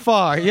little too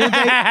far. The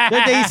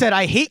other day he said,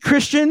 I hate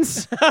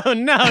Christians. Oh,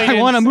 no. I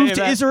want to move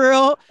to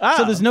Israel. Oh.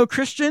 So there's no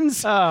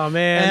Christians. Oh,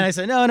 man. And I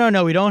said,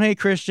 no, we don't hate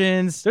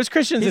Christians. There's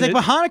Christians He's in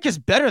like, it. but Hanukkah's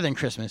better than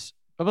Christmas.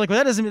 I'm like, well,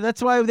 that doesn't mean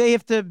that's why they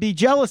have to be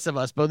jealous of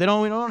us, but we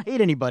don't hate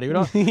anybody. We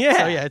don't.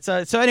 Yeah. So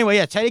yeah. So anyway,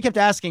 yeah. Teddy kept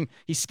asking.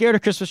 He's scared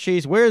of Christmas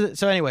trees. Where is it?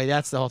 So anyway,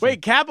 that's the whole thing.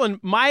 Wait, Kaplan,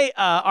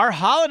 our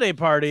holiday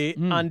party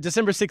on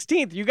December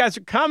 16th, you guys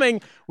are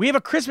coming. We have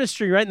a Christmas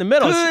tree right in the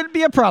middle. Could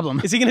be a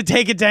problem. Is he going to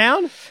take it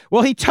down?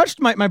 Well, he touched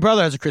my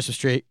brother has a Christmas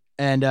tree,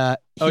 and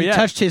he yeah.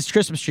 touched his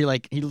Christmas tree. I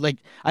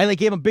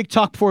gave him a big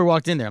talk before we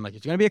walked in there. I'm like,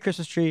 it's gonna be a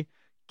Christmas tree.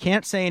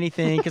 Can't say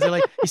anything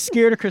because he's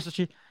scared of Christmas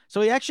tree. So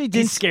he actually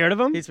didn't. He's scared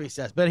of him? That's what he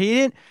says. But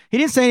he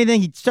didn't say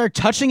anything. He started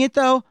touching it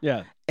though.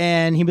 Yeah.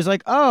 And he was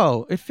like,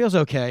 "Oh, it feels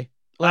okay."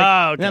 Okay.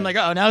 And I'm like,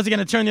 "Oh, now is he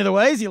gonna turn the other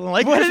way? Is he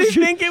like?" What did he Christmas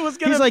tree?" think it was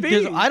going He's to like,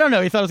 be? I don't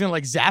know. He thought I was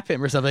gonna zap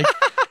him or something.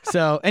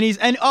 So, and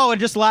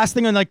just last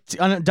thing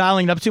on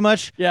dialing it up too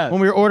much. Yeah.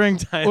 When we were ordering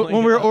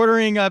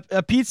Dialing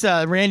a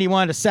pizza, Randy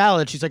wanted a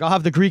salad. She's like, I'll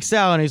have the Greek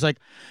salad. And he's like,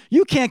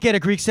 you can't get a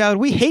Greek salad.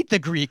 We hate the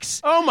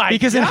Greeks. Oh my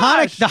Because in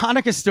gosh. the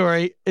Hanukkah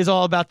story is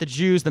all about the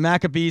Jews, the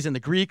Maccabees, and the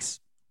Greeks.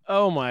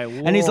 Oh my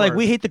Lord. And he's like,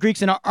 we hate the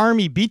Greeks and our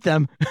army beat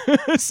them.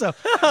 So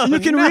Oh, you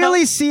can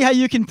really see how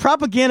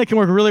propaganda can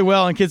work really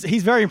well. And kids,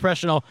 he's very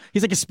impressional.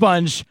 He's like a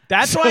sponge.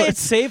 That's So why it's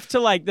safe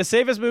to the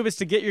safest move is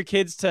to get your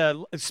kids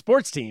to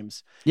sports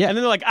teams. Yeah. And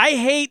then they're like, I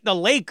hate the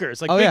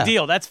Lakers. Like, Oh, big yeah.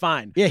 deal. That's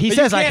fine. Yeah, he But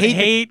says, you I can't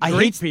hate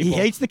Greek people. He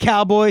hates the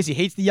Cowboys. He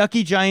hates the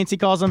yucky Giants, he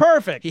calls them.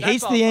 Perfect. He That's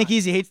hates all the fine.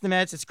 Yankees. He hates the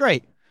Mets. It's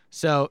great.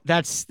 So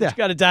that's You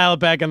got to dial it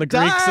back on the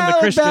Greeks and the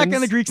Christians. back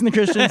on the Greeks and the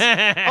Christians.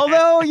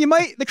 Although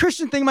the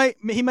Christian thing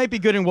he might be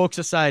good in woke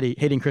society,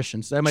 hating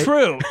Christians. That might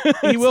True.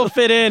 He will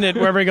fit in at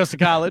wherever he goes to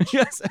college.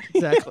 Yes,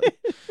 exactly.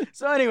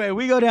 So anyway,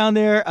 we go down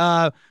there.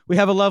 We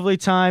have a lovely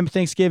time.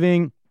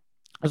 Thanksgiving.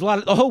 There's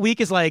the whole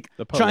week is like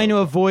The polo. trying to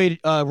avoid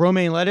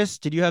romaine lettuce.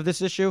 Did you have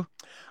this issue?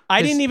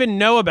 I didn't even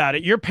know about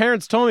it. Your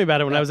parents told me about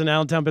it when I was in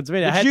Allentown,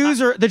 Pennsylvania.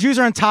 The Jews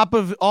are on top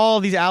of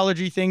all these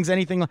allergy things.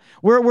 Anything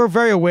we're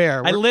very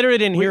aware. I literally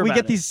didn't hear We about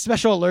get it. these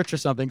special alerts or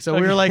something. So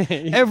we were like,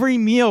 Okay. every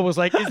meal was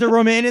like, is there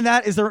romaine in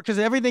that? Is there, because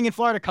everything in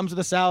Florida comes with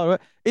a salad.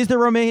 Is there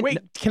romaine? Wait,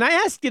 can I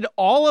ask, did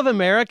all of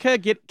America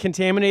get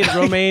contaminated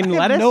romaine I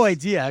lettuce? have no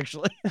idea,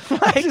 actually.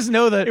 I just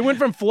know that It went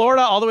from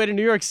Florida all the way to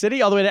New York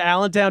City, all the way to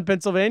Allentown,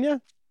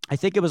 Pennsylvania? I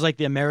think it was like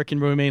the American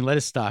romaine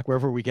lettuce stock,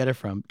 wherever we get it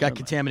from, got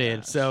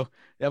contaminated. So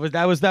that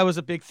was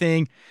a big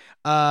thing.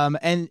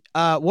 And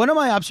one of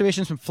my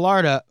observations from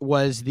Florida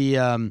was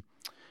the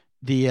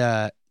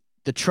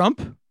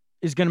Trump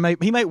is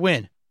he might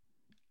win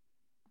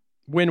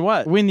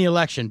What? the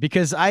election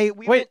because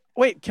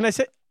Wait, can I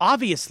say,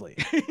 obviously.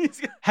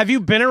 Have you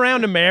been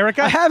around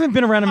America? I haven't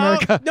been around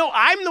America. No,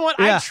 I'm the one.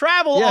 Yeah. I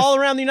travel Yes. all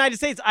around the United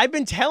States. I've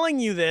been telling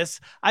you this.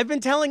 I've been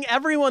telling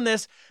everyone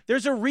this.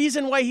 There's a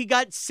reason why he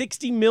got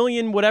 60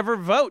 million whatever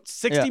votes,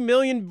 60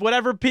 million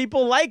whatever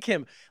people like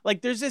him.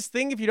 Like, there's this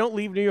thing, if you don't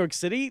leave New York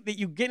City, that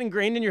you get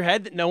ingrained in your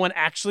head that no one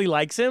actually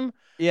likes him.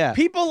 Yeah.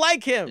 People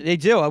like him. They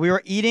do. We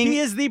were He eating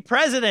is the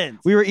president.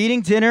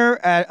 dinner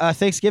at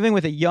Thanksgiving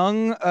with a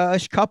young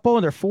couple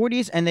in their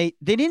 40s, and they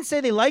didn't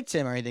say they liked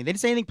him or anything. They didn't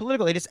say anything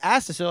political. They just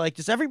asked us, they're like,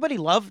 does everybody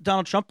love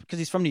Donald Trump because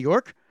he's from New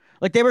York?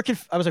 Like, they were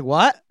I was like,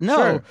 what? No.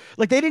 Sure.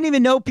 Like, they didn't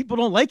even know people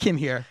don't like him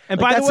here.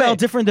 And Like, by the that's way- how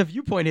different the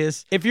viewpoint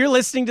is. If you're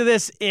listening to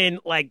this in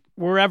like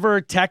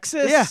wherever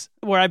Texas, Yeah.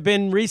 where I've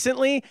been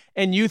recently,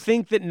 and you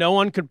think that no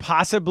one could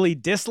possibly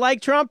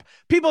dislike Trump,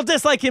 people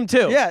dislike him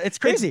too. Yeah, it's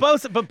crazy.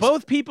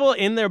 Both people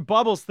in their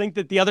bubbles think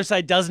that the other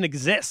side doesn't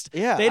exist.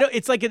 Yeah. They don't.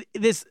 It's like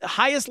this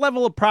highest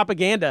level of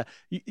propaganda.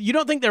 You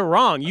don't think they're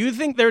wrong. You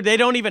think they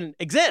don't even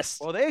exist.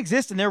 Well, they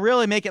exist, and they're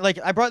really making, like,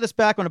 I brought this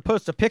back when I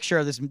posted a picture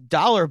of this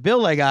dollar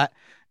bill I got.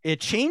 It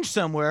changed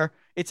somewhere.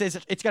 It says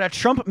it's got a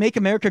Trump Make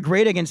America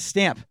Great Again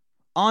stamp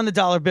on the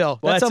dollar bill.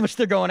 Well, that's how that's- much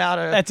they're going out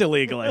of. That's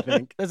illegal, I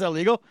think. That's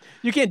illegal?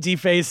 You can't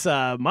deface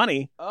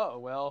money. Oh,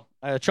 well.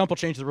 Trump will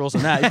change the rules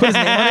on that. He put his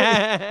name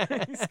on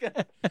it. He's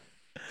got-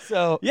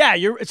 So, Yeah,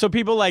 so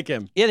people like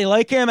him. yeah, they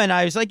like him, and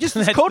I was like, just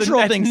That's cultural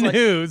that's things.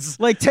 News.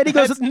 Like Teddy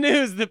goes. That's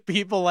news that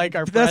people like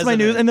our That's my president.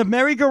 news. And the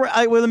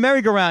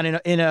merry-go-round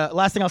in a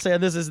last thing I'll say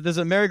on this is there's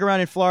a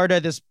merry-go-round in Florida,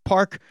 this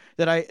park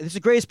this is the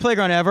greatest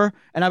playground ever.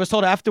 And I was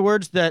told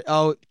afterwards that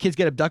kids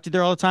get abducted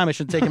there all the time. I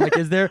shouldn't take my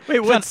kids there.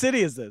 Wait, what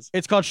city is this?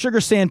 It's called Sugar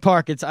Sand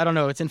Park. I don't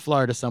know. It's in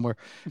Florida somewhere.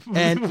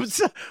 And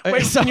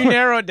Wait, can you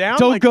narrow it down?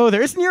 don't Like- go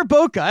there. It's near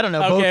Boca. I don't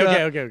know. Okay,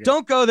 Boca. okay.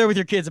 Don't go there with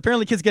your kids.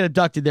 Apparently, kids get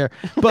abducted there.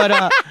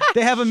 But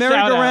they have a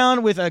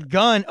merry-go-round with a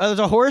gun. There's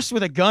a horse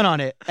with a gun on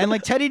it. And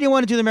like Teddy didn't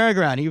want to do the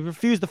merry-go-round. He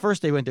refused the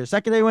first day he went there.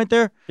 Second day he went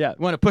there. Yeah.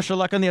 Want to push your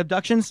luck on the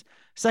abductions.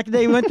 Second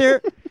day he went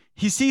there.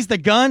 He sees the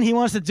gun. He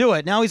wants to do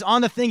it. Now he's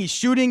on the thing. He's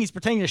shooting. He's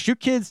pretending to shoot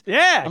kids.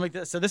 Yeah. I'm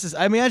like, so this is.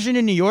 I imagine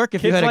in New York,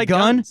 if you Kids had a like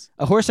gun, guns.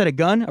 a horse had a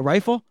gun, a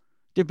rifle,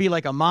 there'd be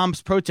like a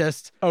mom's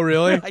protest. Oh,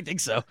 really? I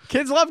think so.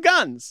 Kids love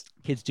guns.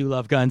 Kids do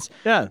love guns.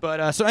 Yeah.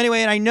 But so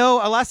anyway, and I know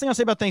last thing I'll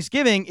say about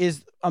Thanksgiving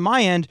is on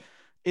my end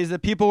is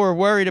that people were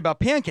worried about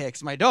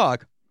Pancakes, my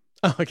dog,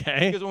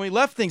 Okay. because when we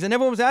left things, and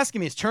everyone was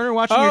asking me, "Is Turner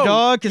watching Oh, your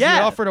dog?" Because yeah.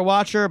 we offered to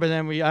watch her, but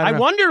then I I don't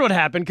know. wondered what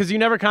happened because you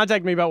never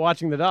contacted me about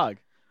watching the dog.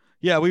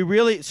 Yeah, we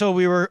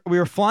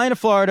were flying to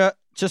Florida.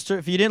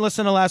 If you didn't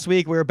listen to last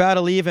week, we were about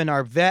to leave, and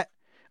our vet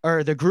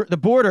or the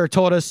border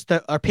told us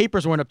that our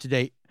papers weren't up to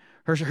date.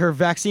 Her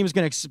vaccine was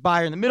going to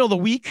expire in the middle of the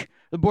week.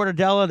 The border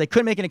Della, they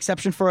couldn't make an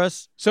exception for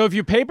us. So if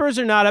your papers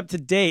are not up to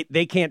date,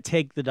 they can't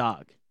take the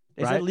dog.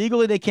 They Right? said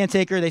legally they can't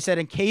take her. They said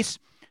in case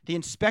the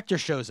inspector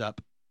shows up,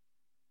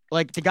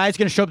 like the guy's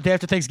going to show up the day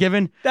after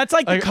Thanksgiving. That's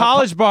like the Like,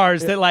 college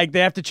bars that like they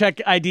have to check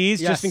IDs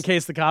just Yes. in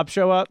case the cops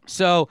show up.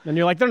 So And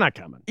you're like, they're not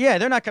coming. yeah,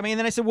 they're not coming. And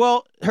then I said,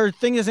 well, her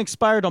thing is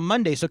expired on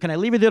Monday, so can I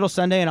leave it till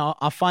Sunday and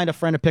I'll find a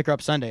friend to pick her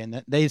up Sunday?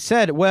 And they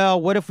said, well,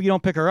 what if you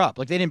don't pick her up?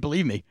 Like they didn't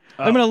believe me.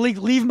 I'm going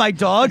to leave my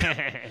dog.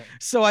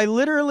 So I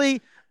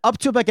literally, up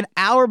to like an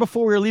hour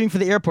before we were leaving for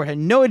the airport, had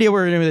no idea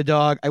where we were doing with the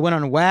dog. I went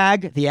on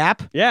WAG, the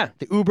app, Yeah.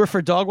 the Uber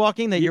for dog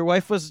walking that your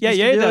wife was. Yeah, used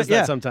to yeah, do. does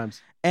that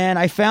sometimes. and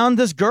I found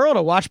this girl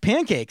to watch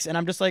pancakes, and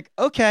I'm just like,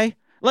 okay.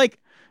 Like,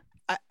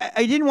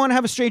 I didn't want to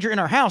have a stranger in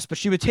our house, but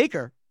she would take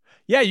her.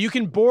 Yeah, you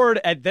can board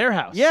at their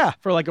house. Yeah.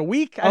 For like a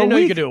week. I didn't know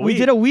you could do a week. We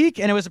did a week,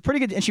 and it was a pretty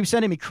good. And she was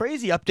sending me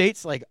crazy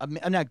updates, like I'm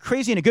not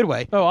crazy in a good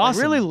way. Oh, awesome.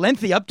 Like, really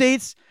lengthy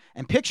updates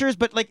and pictures,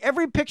 but like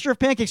every picture of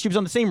pancakes, she was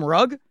on the same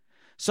rug.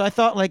 So I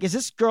thought, like, is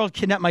this girl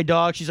kidnapped my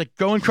dog? She's like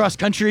going cross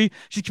country.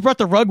 She brought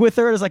the rug with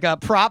her as like a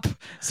prop.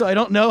 So I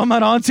don't know. I'm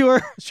not onto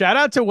her. Shout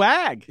out to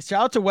Wag.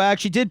 Shout out to Wag.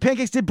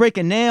 Pancakes did break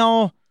a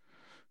nail,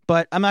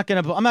 but I'm not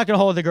gonna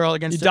hold the girl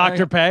against You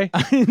Dr. Pay?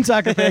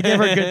 Dr. Pay. I gave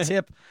her a good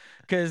tip.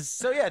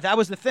 That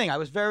was the thing. I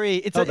was very.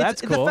 It's cool.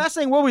 It's a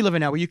fascinating world we live in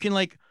now, where you can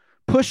like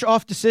push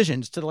off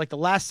decisions to like the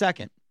last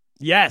second.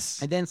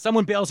 Yes. And then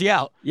someone bails you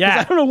out. Yeah.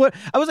 I don't know what.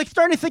 I was like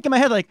starting to think in my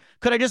head, like,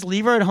 could I just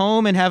leave her at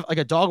home and have like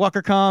a dog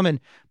walker come?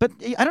 But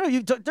I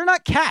don't know. They're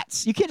not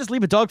cats. You can't just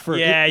leave a dog for.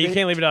 Yeah, you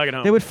can't leave a dog at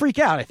home. They would freak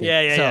out, I think.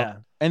 Yeah.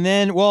 And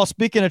then, well,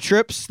 speaking of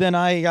trips, then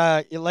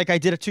I like I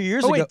did it 2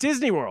 years ago. Oh wait,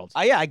 Disney World.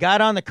 I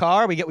got on the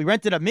car. We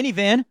rented a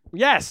minivan.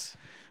 Yes.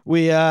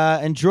 We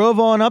and drove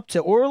on up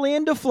to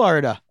Orlando,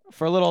 Florida,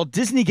 for a little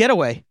Disney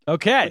getaway.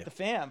 Okay. With the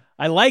fam.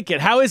 I like it.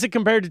 How is it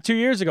compared to 2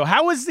 years ago?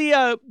 How was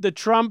the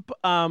Trump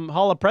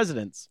Hall of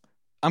Presidents?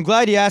 I'm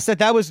glad you asked that.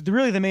 That was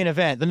really the main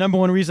event. The number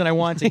one reason I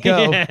wanted to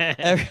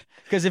go.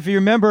 Because if you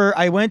remember,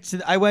 I went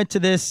to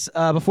this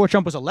before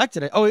Trump was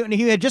elected.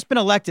 He had just been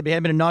elected, but he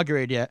hadn't been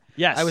inaugurated yet.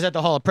 Yes. I was at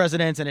the Hall of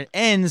Presidents, and it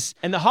ends.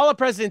 And the Hall of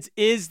Presidents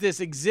is this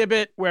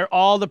exhibit where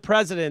all the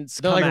presidents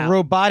They're come like out.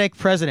 Robotic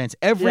presidents.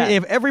 They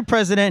have every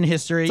president in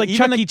history. It's like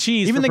even Chuck E.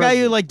 Cheese. Even for the guy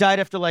who presidents. like died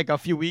after like a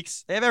few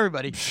weeks. They have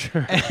everybody.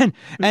 Sure.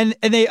 And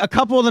they a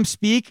couple of them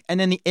speak, and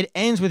then it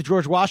ends with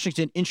George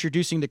Washington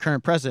introducing the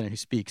current president who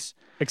speaks.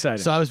 Exciting.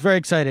 So I was very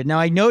excited. Now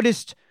I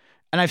noticed,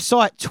 and I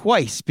saw it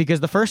twice,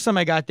 because the first time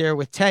I got there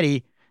with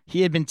Teddy,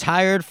 he had been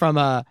tired from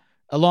a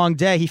long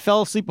day. He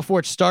fell asleep before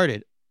it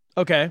started.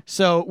 Okay.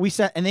 So we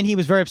sat, and then he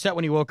was very upset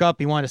when he woke up.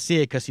 He wanted to see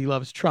it because he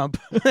loves Trump.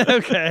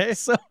 Okay.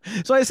 So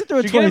I sit there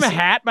with Did you get him a twice.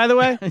 hat, by the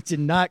way? I did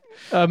not.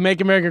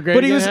 Make America Great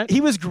But Again hat? he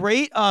was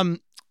great.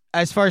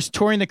 As far as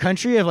touring the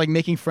country, of like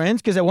making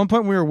friends, because at one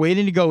point when we were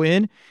waiting to go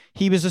in,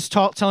 he was just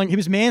he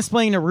was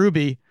mansplaining to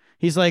Ruby.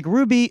 He's like,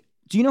 Ruby,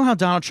 do you know how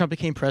Donald Trump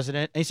became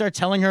president? And he started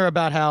telling her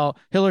about how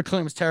Hillary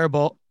Clinton was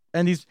terrible.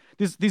 And these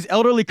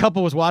elderly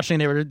couple was watching.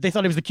 They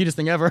thought it was the cutest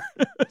thing ever.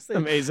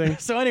 Amazing.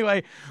 So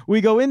anyway,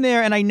 we go in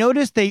there, and I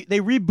noticed they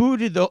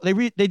rebooted they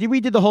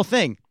redid the whole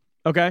thing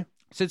Okay.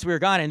 since we were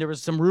gone, and there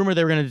was some rumor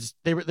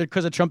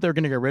because of Trump they were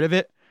gonna get rid of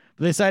it,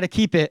 but they decided to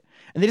keep it,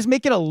 and they just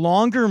make it a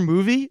longer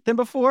movie than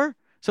before,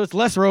 so it's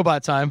less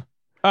robot time.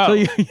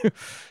 Oh.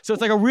 So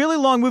it's like a really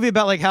long movie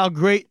about like how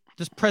great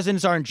just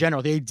presidents are in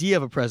general, the idea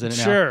of a president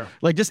now. Sure.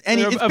 Like just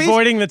any They're it's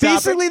avoiding the topic?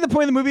 Basically the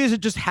point of the movie is that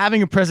just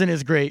having a president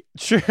is great.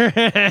 Sure.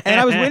 And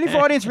I was waiting for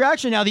audience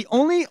reaction. Now the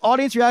only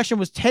audience reaction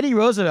was Teddy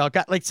Roosevelt.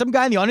 Like some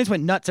guy in the audience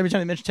went nuts every time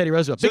they mentioned Teddy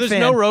Roosevelt. So Big there's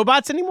fan. no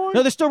robots anymore?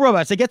 No, there's still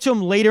robots. They get to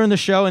him later in the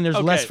show, and there's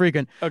Okay. less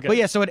frequent. Okay. But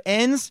yeah, so it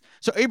ends.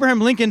 So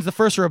Abraham Lincoln's the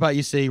first robot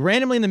you see.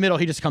 Randomly in the middle,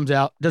 he just comes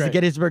out, does the Great.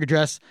 Gettysburg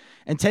Address,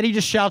 and Teddy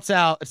just shouts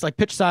out. It's like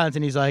pitch silence,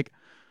 and he's like,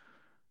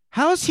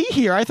 "How is he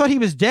here? I thought he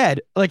was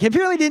dead." Like, he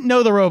apparently didn't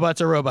know the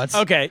robots are robots.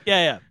 Okay.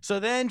 Yeah. So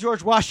then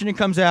George Washington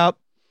comes out,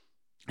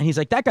 and he's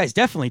like, "That guy's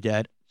definitely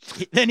dead."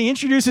 Then he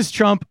introduces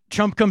Trump.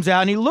 Trump comes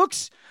out, and he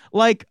looks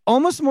like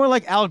almost more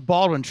like Alec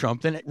Baldwin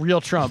Trump than real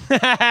Trump.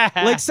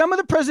 Like some of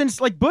the presidents,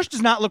 like Bush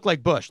does not look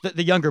like Bush,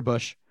 the younger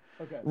Bush.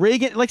 Okay.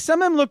 Reagan, like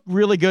some of them look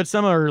really good.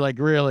 Some are like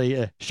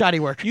really shoddy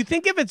work. You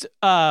think if it's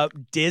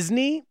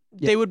Disney,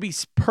 they would be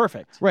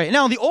perfect. Right.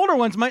 Now, the older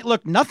ones might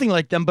look nothing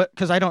like them, but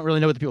because I don't really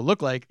know what the people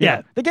look like.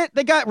 Yeah.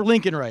 They got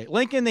Lincoln right.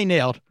 Lincoln, they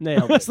nailed.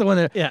 Nailed That's it. the one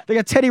that, Yeah. They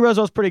got Teddy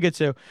Roosevelt's pretty good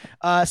too.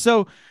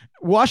 So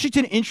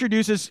Washington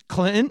introduces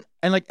Clinton,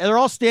 and like they're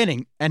all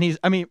standing, and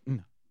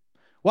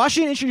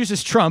Washington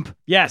introduces Trump,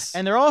 Yes.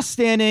 and they're all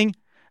standing,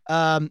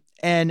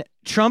 and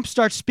Trump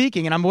starts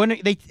speaking, and I'm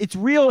wondering, his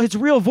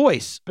real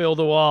voice. Build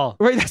a wall.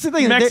 Right, that's the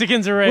thing.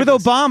 Mexicans are with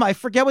racist. Obama. I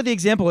forget what the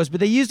example was, but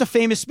they used a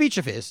famous speech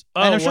of his,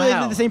 and I'm sure they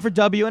wow. did the same for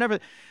W and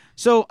everything.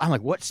 So I'm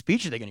like, what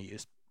speech are they going to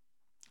use?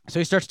 So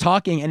he starts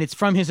talking, and it's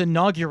from his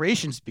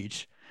inauguration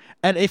speech,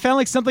 and they found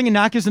like something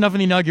innocuous enough in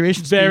the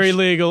inauguration speech. Very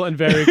legal and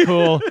very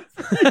cool.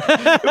 It would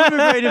have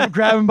been great if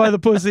grab him by the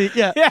pussy.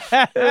 Yeah.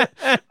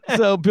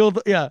 So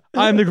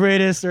I'm the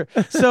greatest.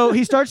 So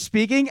he starts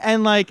speaking,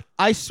 and like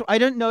I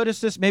didn't notice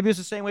this. Maybe it was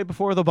the same way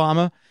before with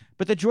Obama,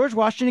 but the George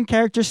Washington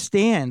character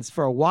stands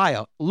for a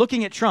while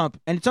looking at Trump,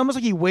 and it's almost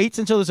like he waits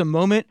until there's a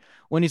moment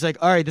when he's like,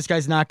 all right, this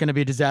guy's not going to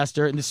be a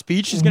disaster, and the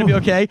speech is going to be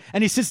okay,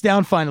 and he sits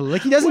down finally.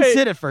 Like he doesn't Wait.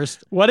 sit at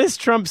first. What is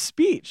Trump's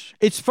speech?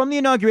 It's from the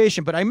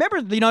inauguration, but I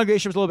remember the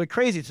inauguration was a little bit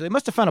crazy, so they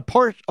must have found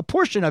a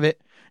portion of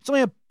it. It's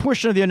only a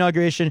portion of the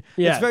inauguration.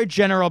 Yeah. It's very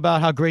general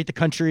about how great the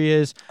country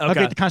is, how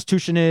Okay. great the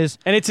Constitution is.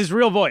 And it's his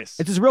real voice.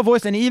 It's his real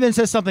voice, and he even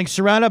says something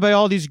surrounded by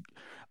all these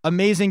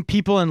amazing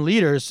people and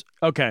leaders,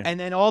 Okay. and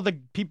then all the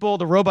people,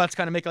 the robots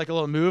kind of make like a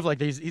little move, like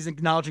he's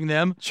acknowledging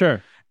them.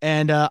 Sure.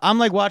 And I'm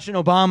like watching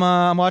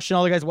Obama. I'm watching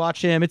all the guys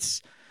watch him.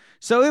 It's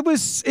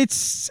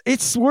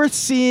worth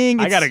seeing.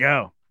 I gotta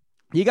go.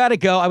 You got to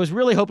go. I was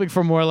really hoping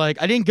for more I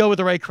didn't go with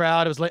the right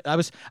crowd. It was late.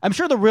 I'm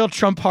sure the real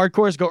Trump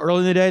hardcores go early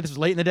in the day. This was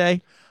late in the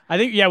day. I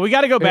think, we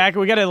got to go back.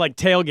 We got to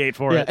tailgate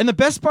for it. And the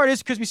best part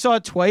is, because we saw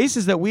it twice,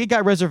 is that we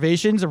got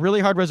reservations. A really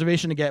hard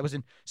reservation to get. It was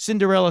in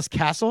Cinderella's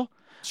Castle.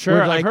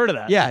 Sure, I've heard of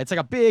that. Yeah, it's like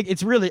a big,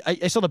 it's really,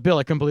 I saw the bill.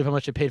 I couldn't believe how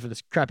much I paid for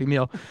this crappy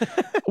meal.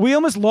 We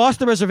almost lost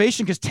the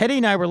reservation because Teddy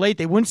and I were late.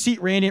 They wouldn't seat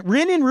Randy.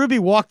 Randy and Ruby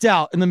walked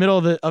out in the middle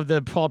of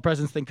the Paul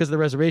President's thing because of the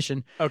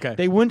reservation. Okay.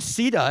 They wouldn't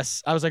seat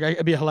us. I was like,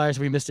 it'd be hilarious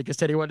if we missed it because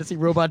Teddy wanted to see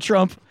Robot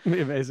Trump. It'd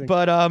be amazing.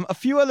 But a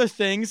few other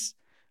things.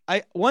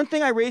 One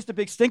thing I raised a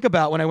big stink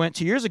about when I went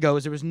 2 years ago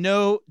is there was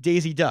no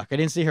Daisy Duck. I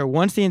didn't see her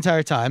once the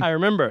entire time. I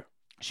remember.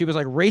 She was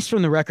erased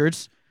from the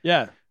records.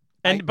 Yeah.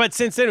 But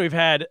since then, we've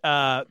had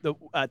the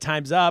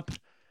Time's Up,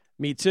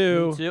 Me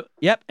Too.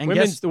 Yep. And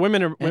women's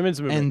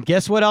movement. And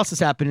guess what else has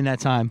happened in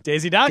that time?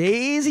 Daisy Duck.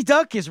 Daisy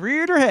Duck has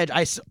reared her head.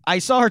 I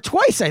saw her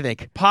twice, I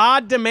think.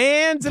 Pod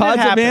demands. Pod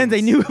demands.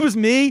 They knew it was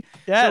me.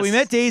 Yes. So we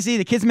met Daisy.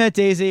 The kids met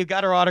Daisy.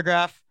 Got her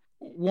autograph.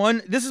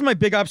 This is my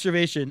big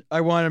observation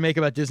I wanted to make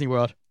about Disney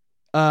World.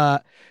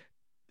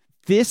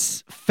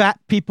 This fat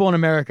people in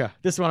America.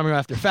 This is what I'm going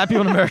after. Fat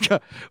people in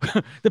America.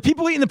 The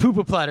people eating the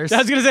poo-poo platters. I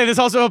was going to say, this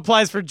also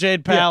applies for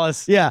Jade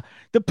Palace. Yeah.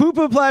 The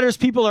poo-poo platters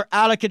people are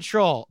out of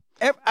control.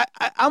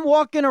 I'm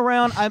walking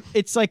around.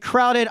 It's like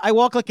crowded. I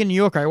walk like a New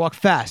Yorker. I walk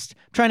fast,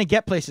 trying to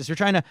get places. You're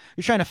trying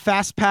to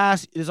fast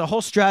pass. There's a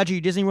whole strategy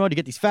at Disney World to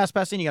get these fast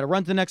pass in. You got to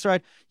run to the next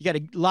ride. You got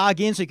to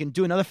log in so you can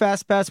do another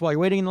fast pass while you're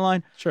waiting in the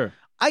line. Sure.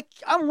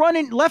 I'm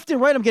running left and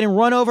right. I'm getting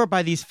run over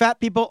by these fat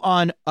people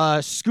on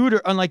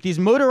scooter, on like these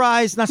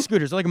motorized, not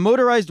scooters, they're like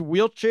motorized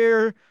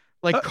wheelchair,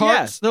 like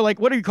carts. Yeah. They're like,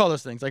 what do you call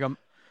those things? Like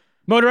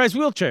motorized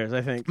wheelchairs,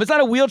 I think. But it's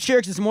not a wheelchair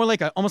because it's more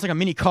like almost like a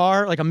mini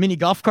car, like a mini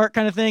golf cart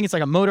kind of thing. It's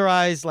like a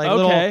motorized, like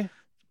little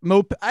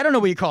moped. I don't know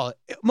what you call it.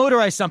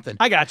 Motorized something.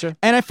 I gotcha.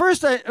 And at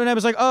first, when I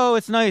was like, oh,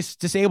 it's nice,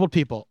 disabled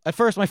people. At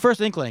first, my first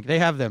inkling, they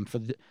have them for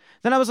the.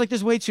 Then I was like,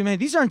 there's way too many.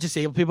 These aren't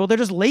disabled people. They're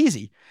just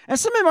lazy. And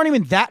some of them aren't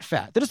even that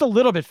fat. They're just a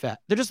little bit fat.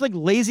 They're just like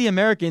lazy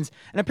Americans.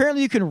 And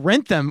apparently you can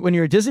rent them when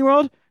you're at Disney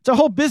World. It's a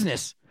whole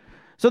business.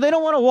 So they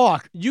don't want to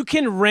walk. You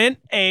can rent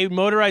a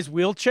motorized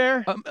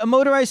wheelchair? A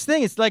motorized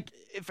thing. It's like,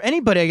 if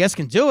anybody, I guess,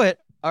 can do it.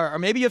 Or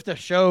maybe you have to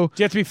show.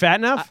 Do you have to be fat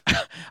enough?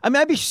 I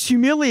mean, I'd be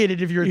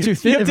humiliated if you're too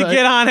thin. You have to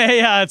get on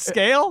a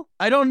scale?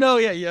 I don't know.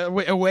 Yeah,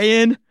 a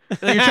weigh in.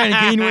 Like you're trying to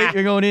gain weight,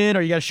 you're going in,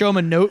 or you got to show them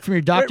a note from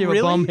your doctor with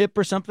a bum hip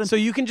or something. So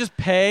you can just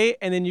pay,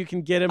 and then you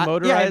can get a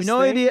motorized I have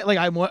no thing? idea. Like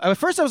at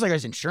first I was like,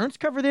 does insurance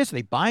cover this? Are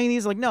they buying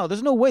these? Like, no,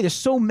 there's no way. There's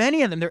so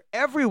many of them. They're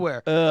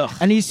everywhere. Ugh.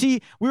 And you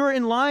see, we were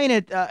in line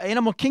at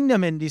Animal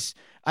Kingdom, and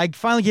I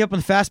finally gave up on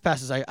the fast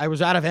passes. I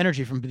was out of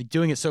energy from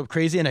doing it so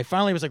crazy, and I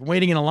finally was like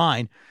waiting in a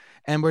line,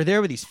 and we're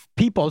there with these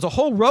people. It was a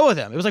whole row of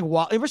them. It was like,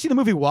 you ever see the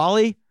movie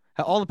WALL-E?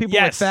 How all the people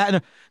were like fat,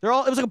 and they're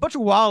all. It was like a bunch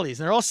of Wallies, and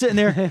they're all sitting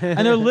there, and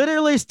they're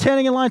literally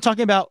standing in line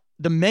talking about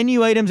the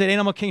menu items at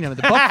Animal Kingdom.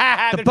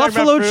 The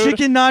buffalo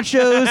chicken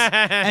nachos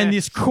and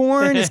this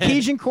corn, this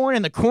Cajun corn,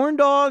 and the corn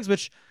dogs,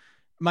 which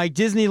my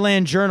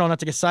Disneyland journal, not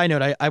to get a side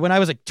note, I when I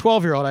was like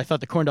 12-year-old, I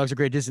thought the corn dogs were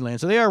great at Disneyland.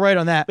 So they are right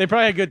on that. They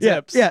probably had good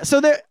tips. Yeah.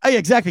 So they're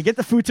exactly. Get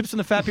the food tips from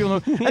the fat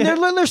people. And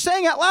they're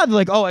saying out loud, they're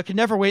like, oh, I could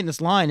never wait in this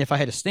line if I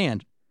had to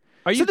stand.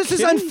 So this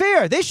is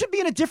unfair. They should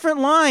be in a different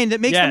line that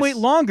makes them wait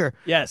longer.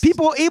 Yes.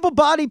 People,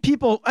 able-bodied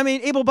people,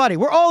 able-bodied.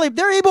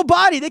 They're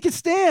able-bodied. They can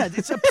stand.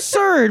 It's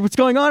absurd what's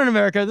going on in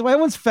America.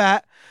 Everyone's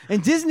fat,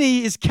 and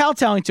Disney is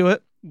kowtowing to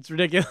it. It's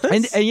ridiculous.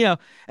 And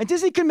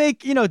Disney could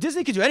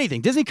Disney could do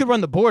anything. Disney could run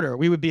the border.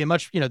 We would be a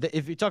much,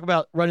 if you talk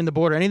about running the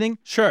border, anything.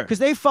 Sure. Because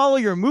they follow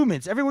your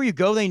movements. Everywhere you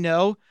go, they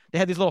know. They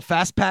have these little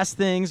fast pass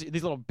things,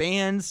 these little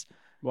bands.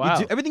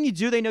 Wow. Everything you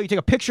do, they know. You take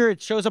a picture, it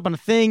shows up on a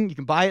thing. You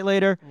can buy it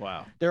later.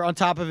 Wow. They're on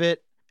top of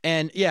it.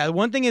 And yeah,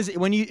 one thing is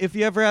if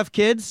you ever have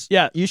kids,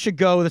 you should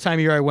go the time of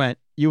year I went.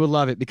 You would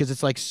love it because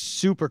it's like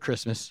super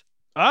Christmas.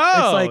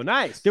 Oh, it's like,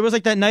 nice. There was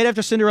like that night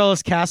after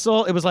Cinderella's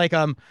castle. It was like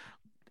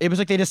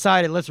they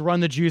decided, let's run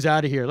the Jews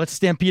out of here. Let's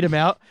stampede them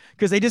out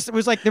because there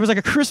was like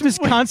a Christmas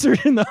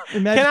concert in the.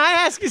 Can I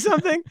ask you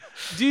something?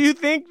 Do you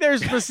think they're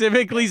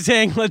specifically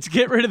saying let's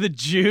get rid of the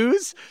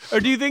Jews, or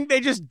do you think they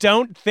just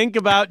don't think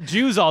about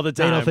Jews all the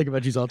time? They don't think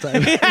about Jews all the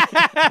time.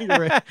 You're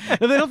right.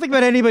 No, they don't think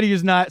about anybody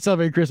who's not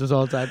celebrating Christmas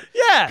all the time.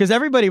 Yeah, because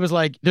everybody was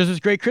like, "There's this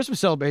great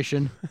Christmas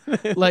celebration,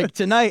 like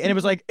tonight," and it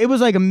was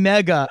like a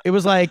mega. It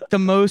was like the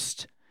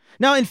most.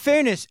 Now, in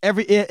fairness,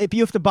 if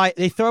you have to buy,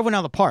 they throw everyone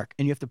out of the park,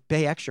 and you have to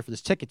pay extra for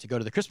this ticket to go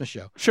to the Christmas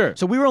show. Sure.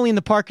 So we were only in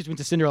the park because we went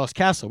to Cinderella's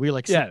castle. We were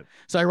like, So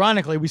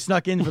ironically, we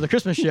snuck in for the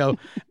Christmas show,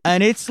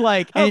 and it's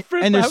like, and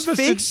there's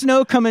fake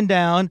snow coming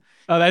down.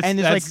 Oh, that's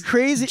like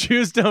crazy.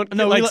 Jews don't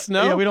like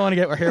snow. Yeah, we don't want to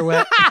get our hair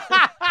wet.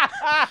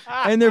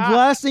 And they're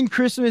blasting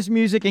Christmas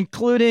music,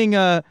 including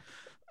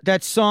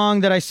that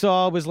song that I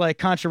saw was like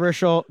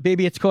controversial.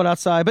 Baby, it's cold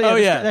outside. But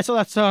that's all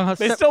that song.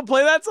 They still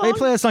play that song? They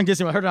play that song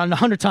Disney. I heard it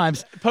 100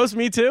 times. Post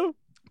Me Too?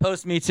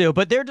 Post Me Too.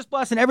 But they're just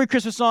blasting every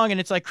Christmas song,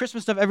 and it's like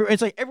Christmas stuff everywhere.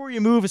 It's like everywhere you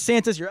move,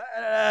 Santa's, you're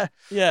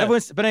yeah.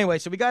 But anyway,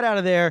 so we got out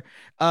of there.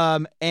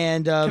 Can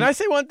I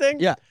say one thing?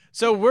 Yeah.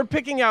 So we're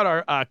picking out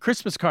our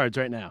Christmas cards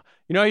right now.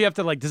 You know, you have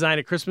to like design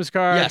a Christmas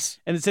card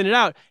and then send it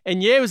out.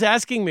 And Ye was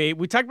asking me,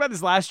 we talked about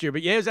this last year,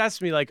 but Ye was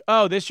asking me like,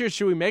 oh, this year,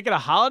 should we make it a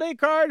holiday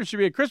card or should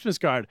it be a Christmas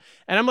card?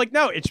 And I'm like,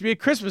 no, it should be a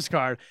Christmas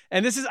card.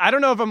 And this is, I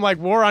don't know if I'm like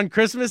war on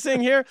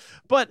Christmasing here,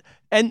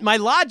 and my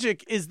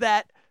logic is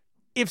that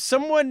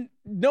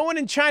no one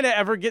in China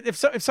ever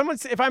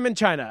if I'm in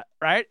China,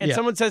 right? And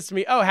someone says to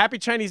me, oh, happy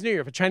Chinese New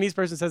Year. If a Chinese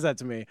person says that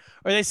to me,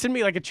 or they send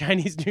me like a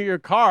Chinese New Year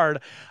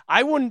card,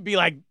 I wouldn't be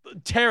like,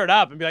 tear it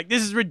up and be like,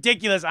 this is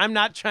ridiculous. I'm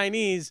not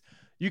Chinese.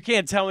 You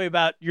can't tell me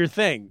about your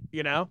thing,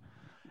 you know?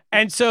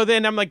 And so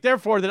then I'm like,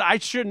 therefore, that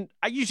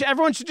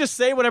everyone should just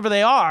say whatever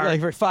they are.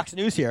 Like for Fox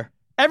News here.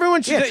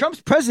 Everyone should. Yeah,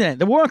 Trump's president.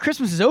 The war on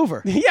Christmas is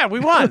over. Yeah, we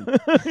won.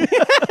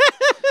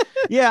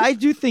 Yeah, I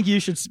do think you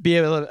should be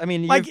able to. I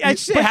mean, like, I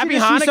should say Happy Hanukkah.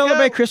 Does she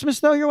celebrate Christmas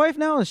though? Your wife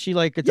now? Is she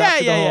like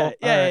adopted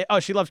yeah. Oh,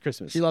 she loves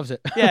Christmas. She loves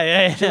it.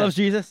 Yeah. She loves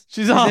Jesus.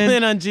 She's all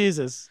in on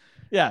Jesus.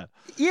 Yeah.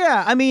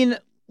 Yeah, I mean,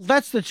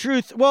 that's the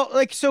truth. Well,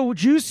 like, so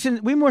Jews,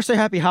 we more say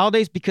Happy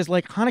Holidays because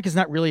like Hanukkah's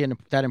not really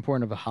that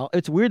important of a holiday.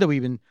 It's weird that we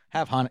even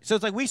have Hanukkah. So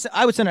it's like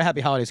I would send a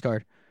Happy Holidays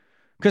card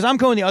because I'm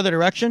going the other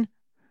direction.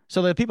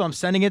 So the people I'm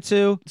sending it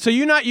to,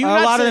 a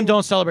lot of them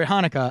don't celebrate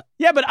Hanukkah.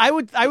 Yeah, but I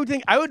would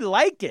think I would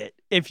like it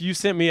if you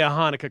sent me a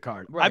Hanukkah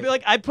card. Right. I'd be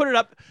like, I'd put it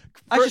up.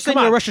 I should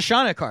send you a Rosh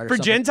Hashanah card. For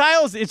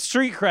Gentiles, it's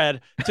street cred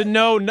to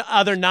know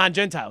other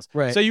non-Gentiles.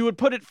 Right. So you would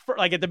put it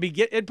like at the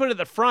beginning, put it at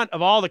the front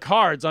of all the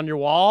cards on your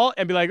wall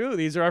and be like, ooh,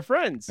 these are our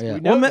friends. Yeah.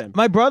 We know them.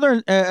 My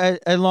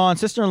brother-in-law and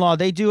sister-in-law,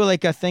 they do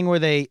like a thing where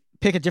they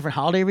pick a different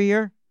holiday every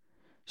year.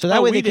 So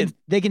that way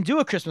they can do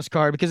a Christmas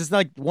card because it's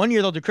like 1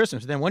 year they'll do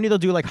Christmas, then 1 year they'll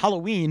do like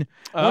Halloween.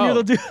 1 year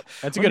they'll do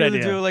that's a good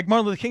idea. They'll do like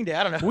Martin Luther King Day.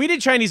 I don't know. We did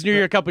Chinese New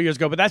Year a couple years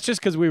ago, but that's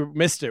just because we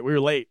missed it. We were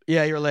late.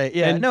 Yeah, you're late.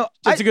 Yeah, and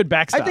it's a good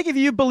backstop. I think if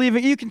you believe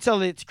it, you can tell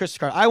that it's a Christmas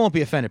card. I won't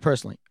be offended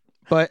personally,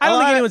 but I don't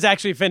think anyone's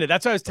actually offended.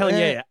 That's what I was telling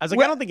you. I was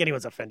like, I don't think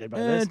anyone's offended by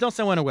this. Don't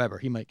send one to Weber.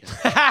 He might get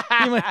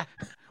it.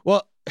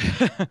 Well,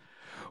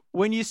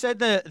 when you said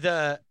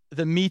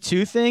the Me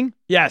Too thing,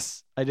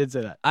 yes, I did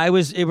say that.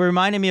 It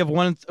reminded me of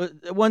one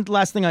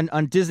last thing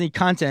on Disney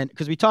content,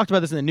 because we talked about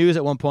this in the news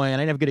at one point, and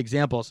I didn't have good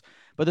examples.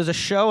 But there's a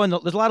show, and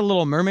there's a lot of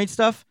Little Mermaid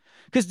stuff,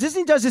 because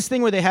Disney does this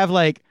thing where they have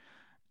ride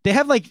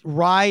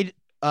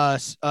a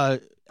lot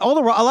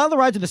of the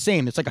rides are the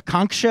same. It's like a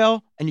conch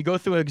shell, and you go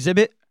through an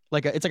exhibit,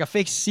 it's like a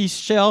fake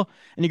seashell,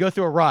 and you go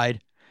through a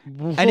ride.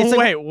 And it's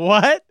wait,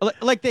 what?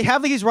 Like they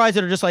have these rides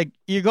that are just like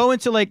you go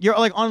into you're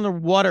like on the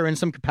water in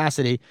some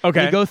capacity.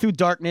 Okay. You go through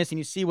darkness and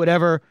you see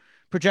whatever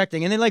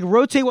projecting, and then like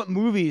rotate what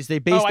movies they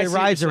base their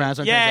rides around.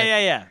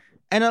 Yeah.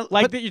 And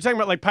you're talking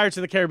about like Pirates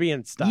of the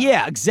Caribbean stuff.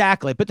 Yeah,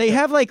 exactly. But they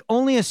have like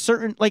only a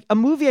certain a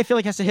movie. I feel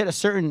like has to hit a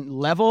certain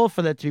level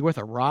for that to be worth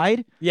a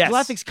ride. Yes. A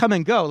lot of things come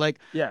and go.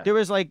 There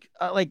was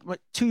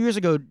 2 years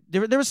ago.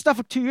 There was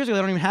stuff 2 years ago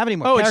they don't even have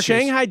anymore. Oh, at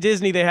Shanghai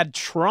Disney they had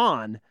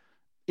Tron.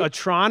 A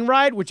Tron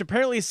ride, which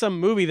apparently is some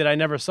movie that I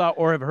never saw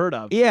or have heard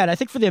of. Yeah, and I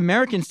think for the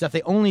American stuff,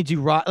 they only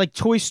do like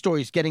Toy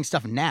Story's getting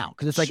stuff now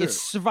because it's like it's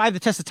survived the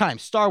test of time.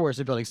 Star Wars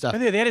are building stuff.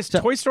 They had a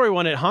Toy Story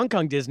one at Hong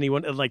Kong Disney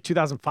one in like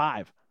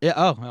 2005. Yeah.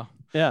 Oh well.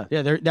 Yeah.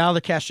 They're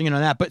cashing in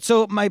on that. But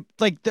so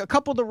a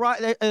couple of the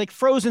ride, like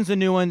Frozen's the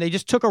new one. They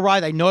just took a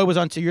ride I know it was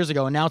on 2 years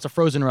ago, and now it's a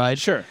Frozen ride.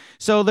 Sure.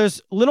 So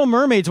there's Little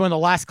Mermaid's one of the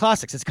last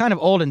classics. It's kind of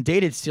old and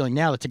dated stealing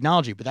now the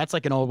technology, but that's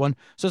like an old one.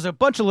 So there's a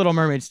bunch of Little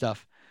Mermaid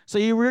stuff. So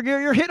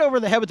you're hit over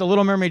the head with the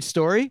Little Mermaid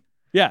story.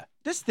 Yeah.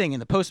 This thing in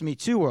the post-Me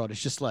Too world is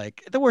just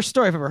like the worst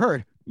story I've ever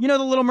heard. You know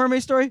the Little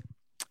Mermaid story?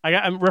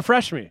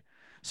 Refresh me.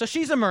 So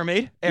she's a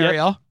mermaid,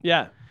 Ariel. Yep.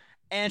 Yeah.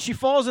 And she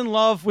falls in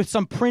love with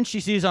some prince she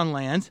sees on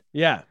land.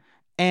 Yeah.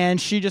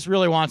 And she just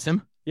really wants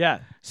him. Yeah.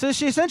 So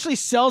she essentially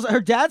sells. Her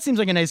dad seems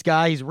like a nice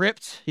guy. He's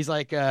ripped. He's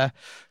a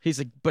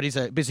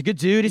good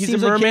dude. He's a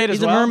mermaid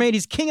He's a mermaid.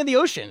 He's king of the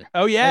ocean.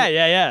 Oh yeah,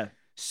 yeah.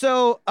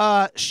 So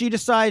she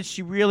decides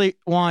she really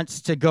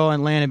wants to go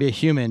on land and be a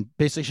human,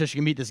 basically so she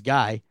can meet this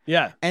guy.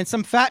 Yeah. And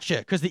some fat chick,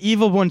 because the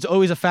evil one's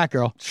always a fat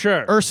girl.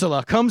 Sure.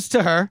 Ursula comes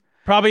to her.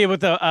 Probably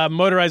with a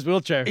motorized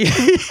wheelchair.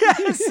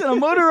 Yes, in a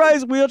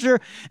motorized wheelchair.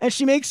 And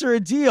she makes her a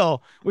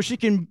deal where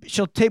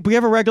we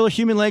have a regular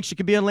human leg. She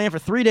could be on land for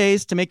 3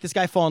 days to make this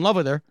guy fall in love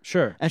with her.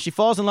 Sure. And she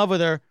falls in love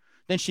with her.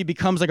 Then she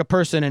becomes like a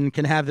person and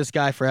can have this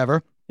guy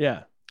forever.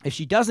 Yeah. If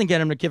she doesn't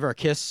get him to give her a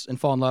kiss and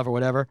fall in love or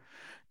whatever,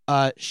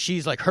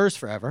 she's like hers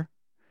forever.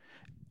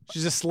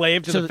 She's a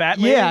slave to the fat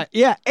lady?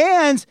 Yeah.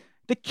 And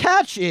the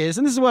catch is,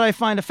 and this is what I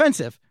find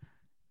offensive,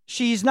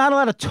 she's not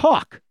allowed to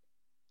talk.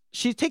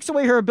 She takes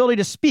away her ability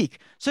to speak.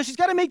 So she's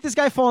got to make this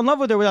guy fall in love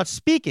with her without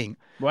speaking.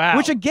 Wow.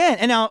 Which again,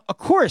 and now, of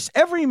course,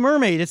 every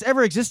mermaid that's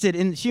ever existed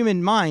in the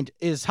human mind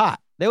is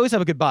hot. They always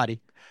have a good body.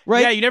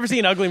 Right? Yeah, you never see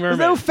an ugly mermaid.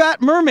 There's no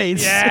fat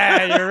mermaids.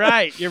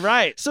 Yeah, you're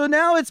right. So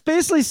now it's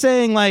basically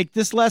saying, like,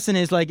 this lesson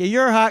is, like, if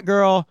you're a hot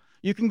girl,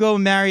 you can go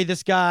marry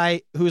this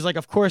guy who's, like,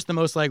 of course, the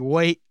most, like,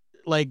 white,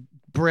 like,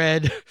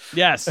 bred,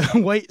 yes,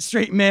 white,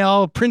 straight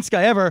male prince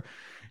guy ever.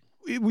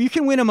 You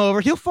can win him over.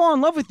 He'll fall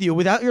in love with you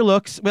without your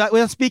looks,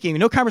 without speaking.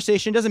 No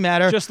conversation. Doesn't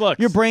matter. Just looks.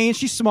 Your brain.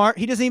 She's smart.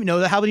 He doesn't even know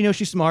that. How would he know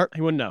she's smart?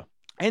 He wouldn't know.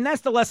 And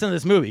that's the lesson of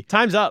this movie.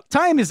 Time's up.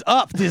 Time is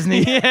up,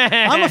 Disney.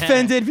 Yeah. I'm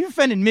offended. If you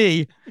offended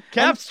me.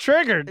 Cap's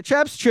triggered.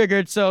 Cap's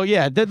triggered. So,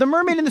 yeah, the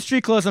mermaid in the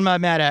street clothes I'm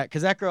not mad at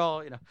because that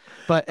girl,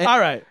 But All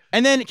right.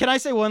 And then can I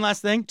say one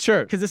last thing?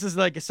 Sure. Because this is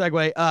like a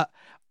segue.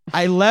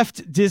 I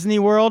left Disney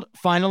World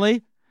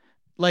finally.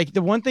 Like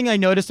the one thing I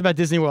noticed about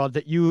Disney World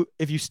that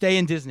if you stay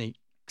in Disney,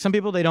 some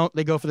people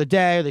they go for the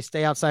day or they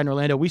stay outside in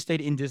Orlando. We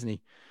stayed in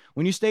Disney.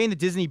 When you stay in the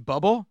Disney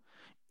bubble,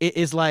 it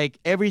is like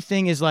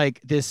everything is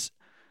like this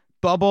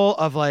bubble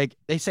of like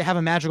they say have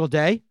a magical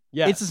day.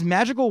 Yeah. It's this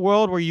magical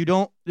world where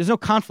there's no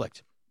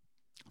conflict.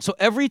 So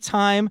every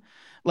time,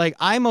 like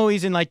I'm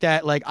always in like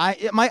that, like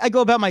I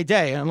go about my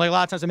day, and like a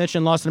lot of times I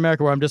mentioned Lost in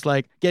America where I'm just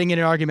like getting in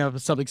an argument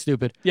about something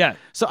stupid. Yeah.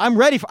 So I'm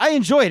ready I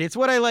enjoy it. It's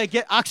what I like,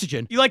 get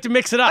oxygen. You like to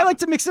mix it up. I like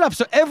to mix it up.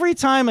 So every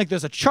time like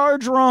there's a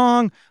charge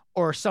wrong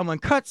or someone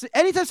cuts,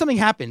 anytime something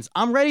happens,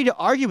 I'm ready to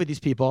argue with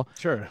these people.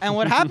 Sure. And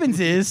what happens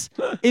is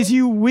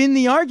you win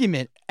the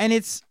argument, and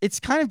it's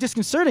kind of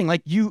disconcerting.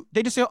 Like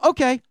they just say,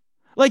 okay.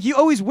 Like you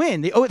always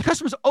win. The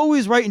customer's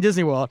always right in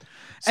Disney World.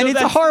 And it's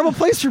a horrible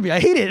place for me. I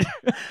hate it.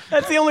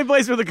 That's the only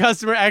place where the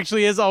customer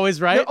actually is always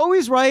right. They're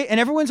always right, and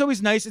everyone's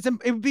always nice. It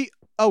would be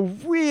a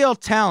real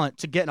talent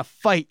to get in a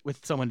fight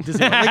with someone at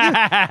Disney World.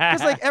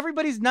 Because like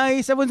everybody's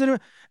nice, everyone's in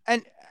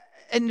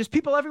and there's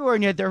people everywhere,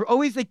 and yet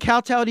they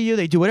kowtow to you.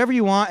 They do whatever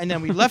you want. And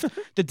then we left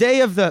the day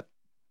of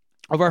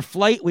our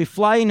flight. We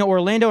fly into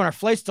Orlando, and our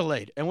flight's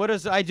delayed. And what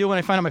does I do when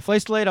I find out my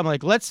flight's delayed? I'm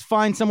like, let's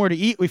find somewhere to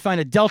eat. We find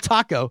a Del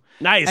Taco.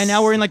 Nice. And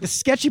now we're in like the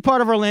sketchy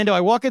part of Orlando.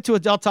 I walk into a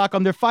Del Taco.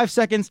 I'm there 5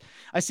 seconds.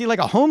 I see like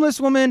a homeless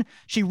woman.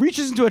 She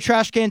reaches into a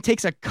trash can,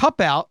 takes a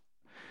cup out,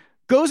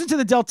 goes into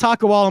the Del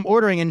Taco while I'm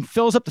ordering, and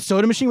fills up the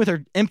soda machine with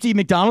her empty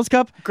McDonald's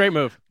cup. Great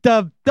move.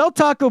 The Del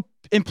Taco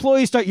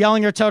employees start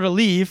yelling at her, tell her to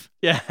leave.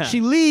 Yeah.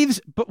 She leaves,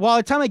 but while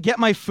the time I get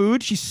my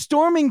food, she's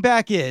storming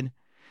back in.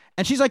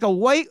 And she's like a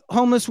white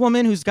homeless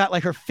woman who's got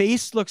like her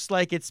face looks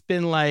like it's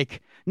been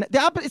like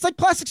it's like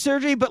plastic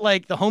surgery, but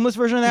like the homeless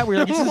version of that, where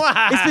like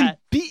it's been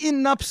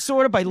beaten up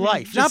sort of by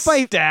life, Just not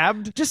by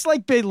stabbed, just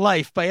like by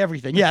life, by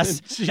everything.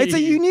 Yes, it's a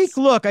unique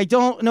look. I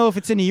don't know if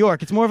it's in New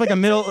York. It's more of like a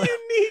middle.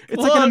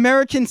 It's like an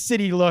American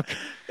city look.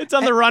 It's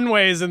on the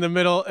runways in the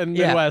middle and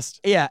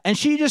Midwest. Yeah, and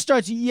she just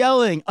starts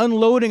yelling,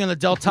 unloading on the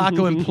Del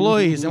Taco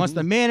employees, and wants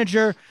the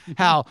manager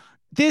how.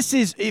 This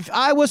is, if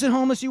I wasn't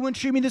homeless, you wouldn't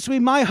treat me this way.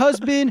 My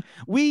husband,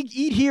 we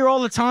eat here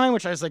all the time,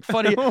 which I was like,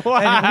 funny.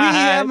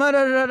 And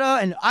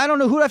and I don't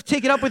know who I've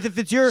taken up with. If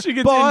it's your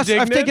boss,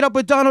 indignant. I've taken up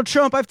with Donald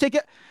Trump.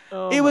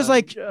 It was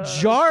like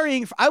gosh.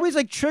 jarring. I was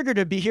like triggered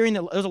to be hearing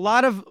that. There's a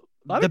lot of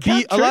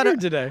today.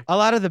 a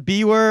lot of the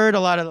B word, a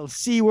lot of the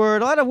C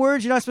word, a lot of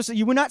words you're not supposed to.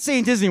 You would not say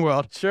in Disney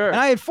World. Sure. And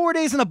I had 4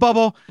 days in the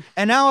bubble,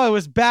 and now I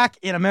was back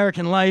in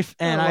American life,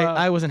 and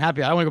I wasn't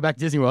happy. I don't want to go back to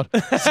Disney World.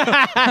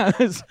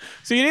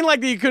 So you didn't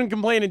like that you couldn't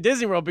complain in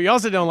Disney World, but you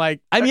also don't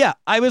like.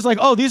 I was like,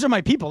 oh, these are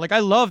my people. Like I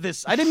love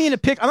this. I didn't mean to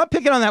pick. I'm not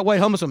picking on that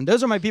white homeless woman.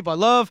 Those are my people. I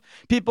love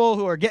people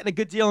who are getting a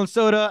good deal in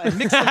soda and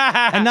mixing,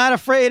 and not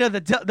afraid of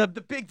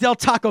the big Del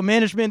Taco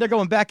management. They're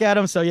going back at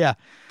them. So yeah.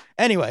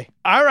 Anyway.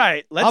 All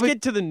right, let's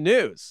get to the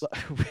news.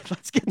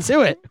 Let's get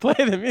to it. Play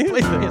the music.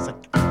 Play the music.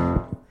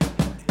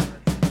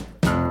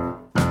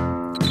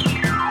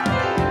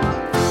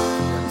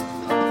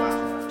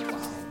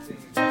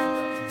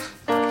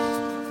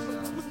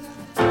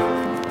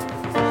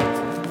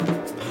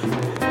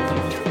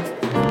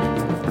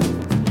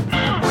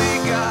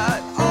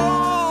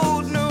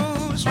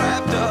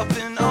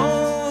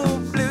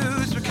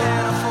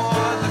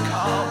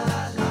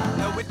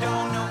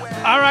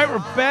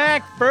 We're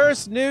back.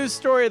 First news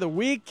story of the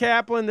week,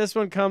 Kaplan. This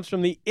one comes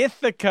from the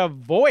Ithaca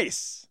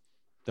Voice.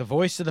 The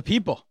voice of the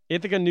people.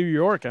 Ithaca, New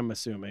York, I'm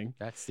assuming.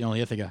 That's the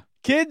only Ithaca.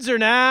 Kids are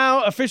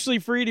now officially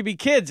free to be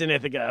kids in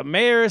Ithaca.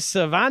 Mayor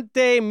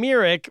Savante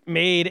Myrick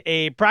made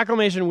a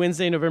proclamation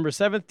Wednesday, November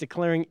 7th,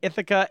 declaring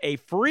Ithaca a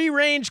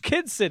free-range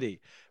kids city,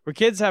 where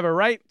kids have a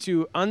right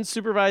to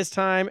unsupervised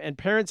time and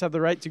parents have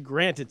the right to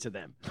grant it to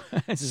them.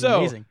 This is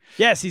amazing.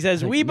 Yes, he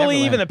says, we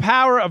believe in the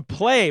power of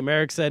play,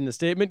 Merrick said in a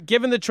statement.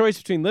 Given the choice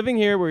between living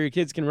here where your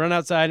kids can run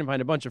outside and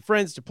find a bunch of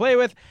friends to play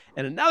with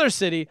and another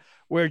city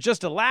where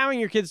just allowing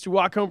your kids to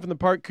walk home from the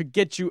park could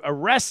get you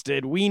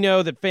arrested, we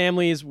know that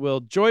families will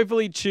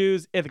joyfully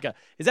choose Ithaca.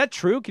 Is that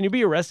true? Can you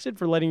be arrested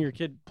for letting your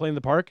kid play in the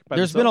park by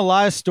There's themselves? been a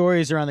lot of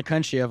stories around the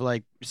country of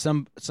like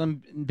some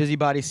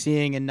busybody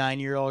seeing a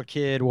 9-year-old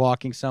kid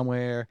walking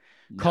somewhere,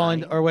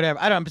 calling or whatever.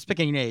 I don't know, I'm just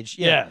picking an age.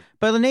 Yeah.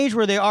 But an age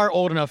where they are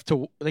old enough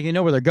to like they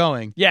know where they're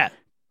going. Yeah.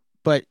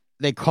 But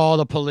they call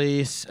the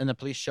police and the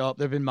police show up.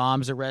 There have been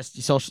moms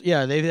arrested. There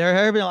have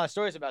been a lot of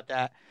stories about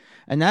that.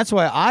 And that's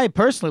why I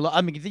personally,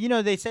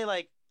 they say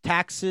like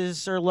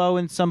taxes are low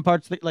in some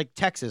parts, like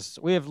Texas.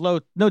 We have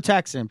no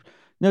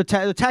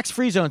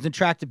tax-free zones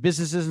attract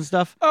businesses and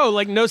stuff. Oh,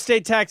 like no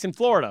state tax in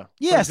Florida.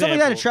 Yeah, stuff like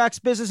that attracts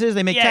businesses.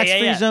 They make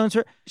tax-free zones.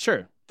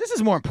 Sure. This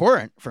is more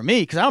important for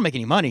me because I don't make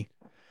any money.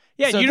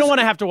 Yeah, so you don't want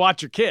to have to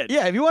watch your kid.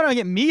 Yeah, if you want to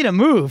get me to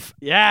move.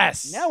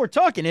 Yes. Now we're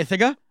talking,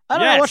 Ithaca. I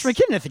don't want to watch my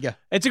kid in Ithaca.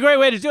 It's a great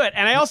way to do it.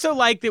 And I also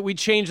like that we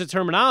changed the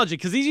terminology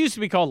because these used to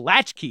be called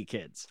latchkey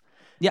kids.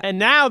 Yeah. And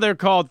now they're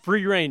called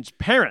free-range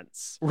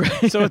parents.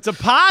 Right. So it's a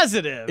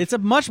positive. It's a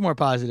much more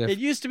positive. It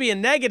used to be a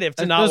negative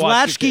to not Those watch your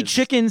latchkey kids.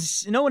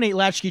 chickens. No one ate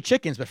latchkey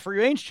chickens, but free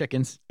range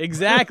chickens.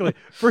 Exactly.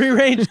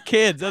 Free-range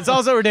kids. That's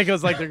also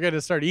ridiculous. Like they're going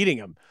to start eating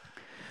them.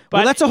 But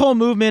Well, that's a whole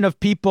movement of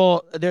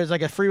people. There's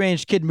like a free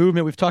range kid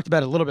movement. We've talked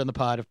about it a little bit in the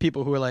pod of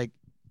people who are like,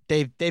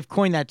 they've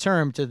coined that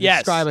term to Yes.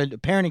 describe a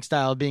parenting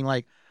style of being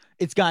like,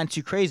 it's gotten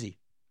too crazy.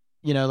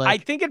 You know, I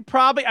like think it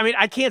probably, I mean,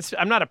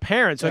 I'm not a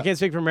parent, so I can't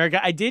speak for America.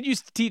 I did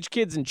used to teach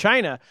kids in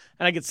China,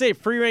 and I could say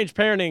free-range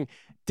parenting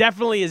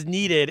definitely is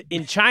needed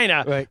in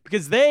China Right.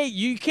 because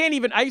you can't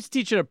even, I used to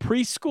teach at a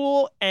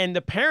preschool, and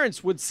the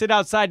parents would sit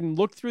outside and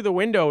look through the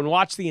window and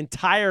watch the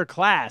entire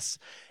class.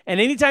 And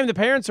anytime the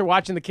parents are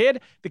watching the kid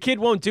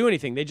won't do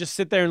anything. They just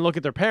sit there and look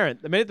at their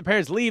parent. The minute the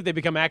parents leave, they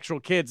become actual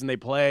kids and they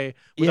play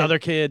with Yeah. other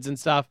kids and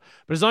stuff.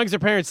 But as long as their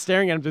parents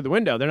staring at them through the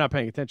window, they're not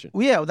paying attention.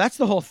 well, yeah, that's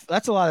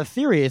a lot of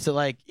theory. It's that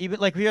like even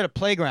like if you're at a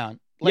playground.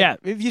 Like, Yeah.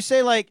 If you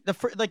say like the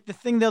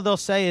thing they'll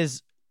say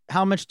is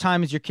how much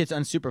time is your kids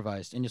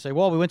unsupervised, and you say,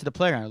 well, we went to the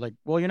playground. Like,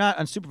 well, you're not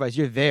unsupervised.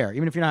 You're there,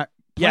 even if you're not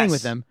playing Yes.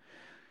 with them.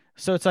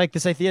 So it's like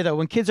this idea that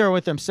when kids are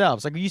with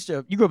themselves, like you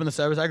grew up in the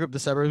suburbs, I grew up in the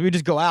suburbs. We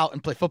just go out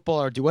and play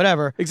football or do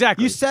whatever.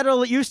 Exactly. You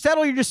settle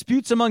your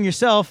disputes among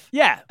yourself.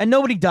 Yeah. And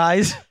nobody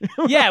dies.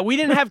 Yeah, we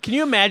didn't have. Can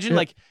you imagine,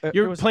 like, it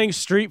you're was- playing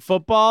street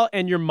football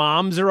and your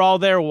moms are all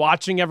there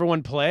watching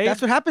everyone play?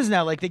 That's what happens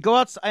now. Like they go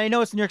out. I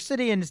know it's New York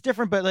City and it's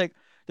different, but like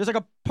there's like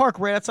a park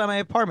right outside my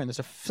apartment. There's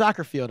a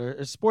soccer field or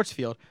a sports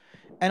field,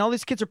 and all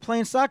these kids are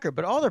playing soccer.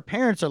 But all their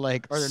parents are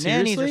like, or their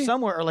nannies Seriously? or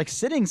somewhere, or like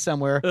sitting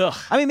somewhere. Ugh.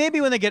 I mean, maybe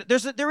when they get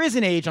there is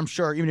an age, I'm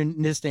sure, even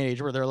in this day and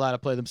age, where they're allowed to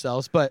play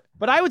themselves. But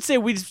But I would say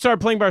we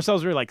started playing by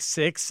ourselves when we were like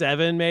 6,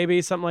 7,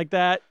 maybe something like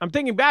that. I'm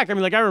thinking back. I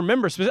mean, like I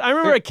remember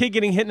a kid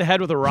getting hit in the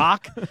head with a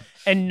rock,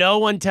 and no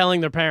one telling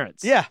their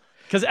parents. yeah,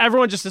 because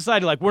everyone just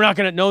decided like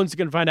no one's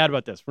gonna find out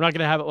about this. We're not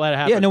gonna let it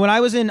happen. yeah. No, when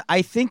I was in,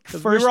 I think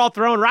 'Cause first. we were all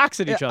throwing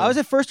rocks at Yeah, each other. I was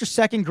in first or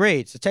second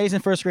grade. So Teddy's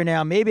in first grade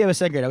now. Maybe I was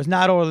second grade. I was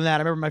not older than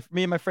that. I remember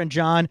me and my friend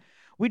John.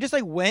 We just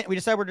like went. We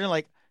decided we're gonna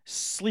like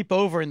sleep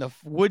over in the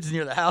woods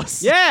near the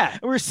house. Yeah.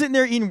 And we were sitting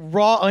there eating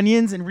raw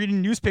onions and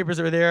reading newspapers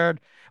over there.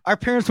 Our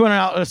parents went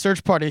out on a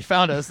search party. They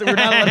found us. They were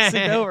not allowed to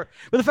sleep over.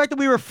 But the fact that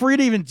we were free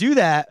to even do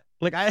that,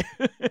 like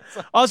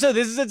Also,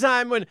 this is a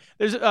time when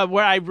there's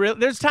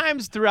there's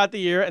times throughout the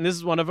year, and this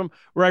is one of them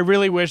where I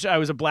really wish I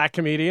was a black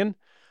comedian,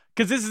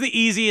 because this is the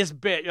easiest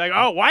bit. You're like,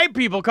 oh, white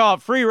people call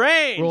it free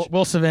range.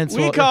 Will Savant.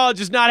 We call it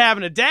just not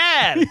having a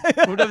dad.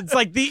 It's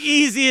like the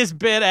easiest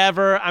bit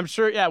ever. I'm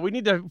sure. Yeah, we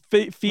need to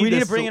feed. We need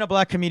this to bring in a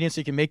black comedian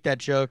so you can make that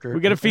joke. Or We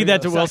got to feed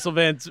that to Will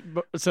Savant.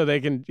 Sylvant so he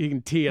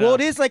can tee it Well,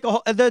 up. it is like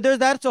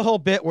that's a whole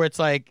bit where it's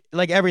like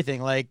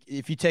everything. Like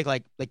if you take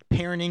like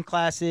parenting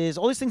classes,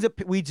 all these things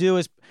that we do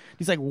as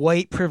these like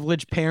white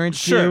privileged parents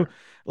Sure. do.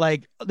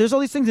 Like there's all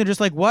these things that are just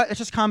like what? It's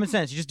just common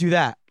sense. You just do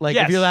that. Like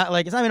Yes. if you're that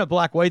like it's not even a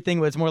black white thing,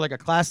 but it's more like a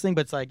class thing.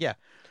 But it's like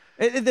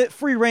the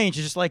free range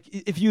is just like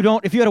if you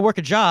had to work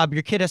a job,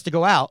 your kid has to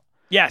go out.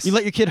 Yes. You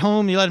let your kid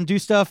home, you let them do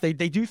stuff. They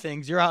do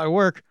things. You're out at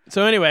work.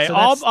 So anyway, So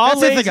all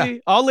that's Ithaca.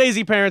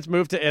 lazy parents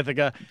move to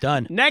Ithaca.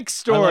 Done.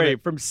 Next I love story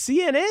it. from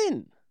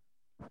CNN.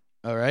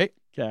 All right.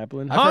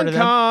 Kaplan. I've heard Hong of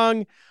them.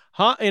 Kong.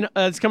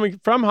 It's coming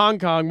from Hong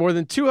Kong. More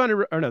than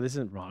 200. Or no, this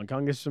isn't from Hong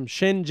Kong. This is from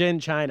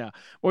Shenzhen, China.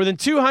 More than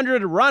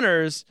 200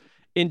 runners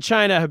in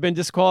China have been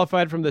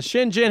disqualified from the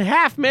Shenzhen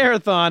Half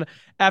Marathon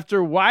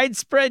after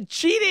widespread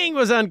cheating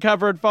was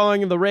uncovered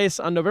following the race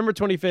on November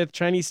 25th.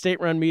 Chinese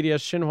state-run media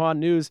Xinhua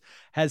News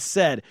has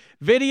said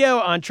video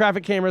on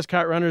traffic cameras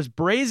caught runners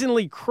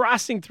brazenly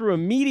crossing through a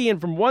median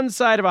from one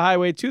side of a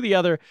highway to the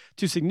other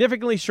to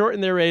significantly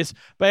shorten their race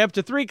by up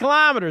to 3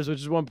 kilometers,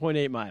 which is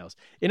 1.8 miles.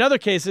 In other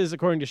cases,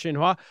 according to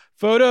Xinhua,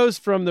 photos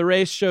from the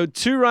race showed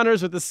 2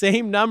 runners with the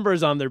same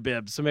numbers on their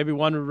bibs. So maybe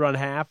one would run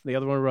half, and the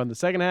other one would run the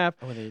second half.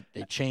 Oh,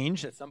 they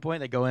change at some point.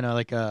 They go in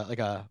like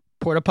a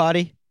porta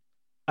potty.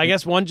 I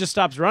guess one just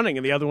stops running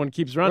and the other one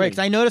keeps running. Right,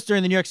 because I noticed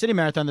during the New York City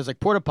Marathon, there's like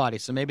porta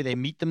potties, so maybe they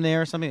meet them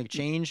there or something, like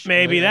change.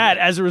 Maybe Or- that.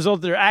 As a result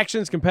of their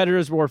actions,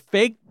 competitors wore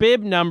fake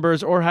bib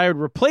numbers or hired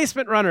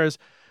replacement runners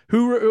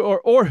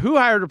who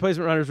hired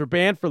replacement runners were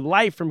banned for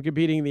life from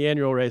competing in the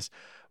annual race,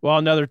 while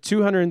another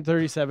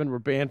 237 were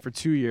banned for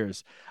 2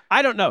 years.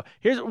 I don't know.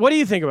 What do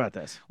you think about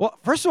this? Well,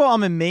 first of all,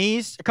 I'm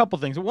amazed. A couple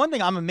things. One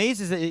thing I'm amazed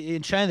is that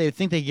in China they would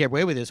think they could get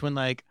away with this when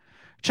like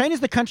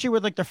China's the country where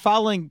like they're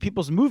following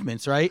people's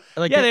movements, right?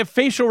 Like Yeah, they have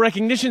facial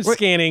recognition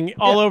scanning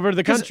all over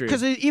the country.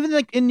 Because even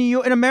like in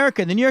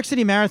America, the New York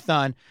City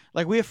Marathon,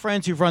 like we have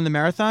friends who've run the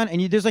marathon,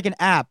 and there's like an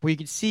app where you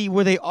can see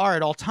where they are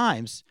at all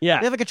times. Yeah.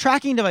 They have like a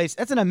tracking device.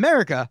 That's in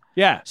America.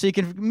 Yeah. So you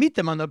can meet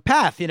them on the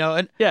path,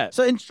 And Yeah.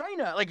 So in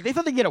China, like they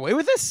thought they'd get away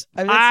with this.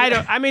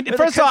 I mean, they're the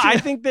first of all, country I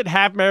that- think that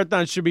half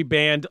marathons should be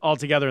banned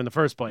altogether in the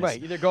first place.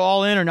 Right, either go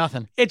all in or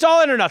nothing. It's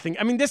all in or nothing.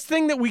 I mean, this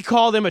thing that we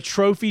call them a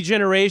trophy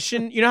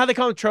generation, you know how they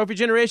call them trophy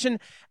generation? generation,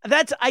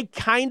 I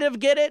kind of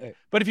get it.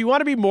 But if you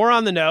want to be more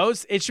on the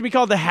nose, it should be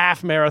called the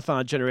half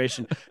marathon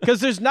generation because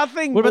there's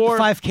nothing What more.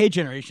 about the 5K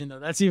generation though?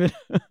 That's even.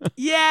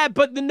 Yeah,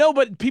 but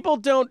but people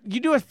don't. You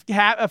do a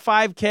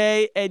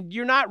 5K and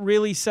you're not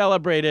really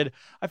celebrated.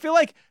 I feel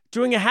like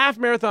doing a half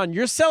marathon,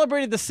 you're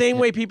celebrated the same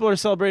way people are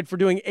celebrated for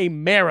doing a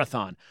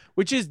marathon,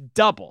 which is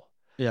double.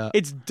 Yeah.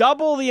 It's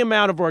double the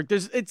amount of work.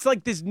 It's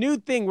like this new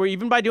thing where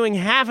even by doing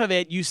half of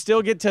it, you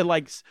still get to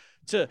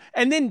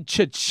and then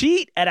to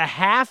cheat at a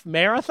half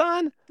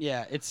marathon.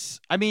 Yeah,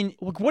 I mean,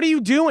 Look, what are you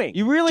doing?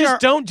 You really just are-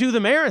 don't do the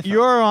marathon.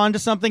 you're onto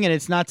something, and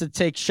it's not to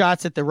take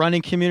shots at the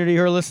running community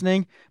who are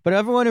listening, but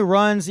everyone who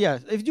runs, yeah,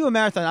 if you do a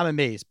marathon, I'm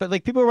amazed. But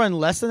like people who run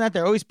less than that,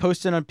 they're always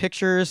posting on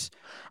pictures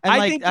and I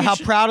like think we how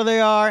should- proud they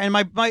are. And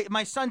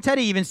my son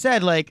Teddy even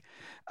said like.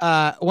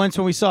 Once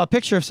when we saw a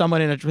picture of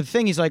someone in a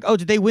thing, he's like, "Oh,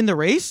 did they win the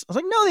race?" I was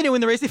like, "No, they didn't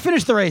win the race. They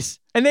finished the race."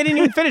 and they didn't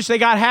even finish. They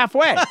got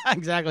halfway.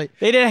 Exactly.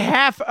 They did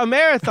half a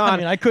marathon. I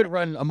mean, I could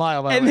run a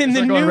mile. By and the way. then It's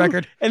the like on new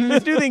record. and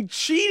this new thing,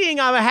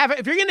 cheating on a half.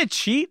 If you're gonna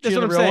cheat, that's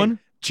Cheat what on I'm a real saying. one?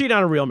 Cheat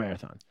on a real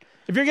marathon.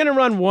 If you're gonna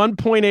run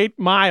 1.8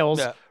 miles,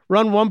 Yeah.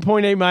 run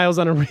 1.8 miles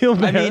on a real I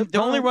marathon. mean,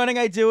 the only running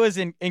I do is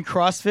in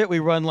CrossFit. We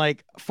run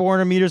like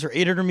 400 meters or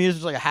 800 meters, which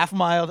is like a half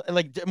mile,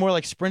 like more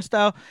like sprint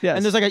style. Yes.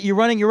 And there's like you're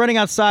running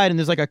outside, and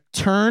there's like a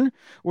turn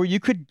where you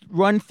could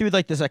run through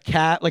like there's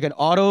like an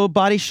auto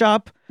body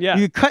shop. Yeah.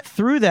 You could cut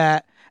through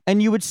that,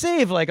 and you would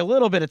save like a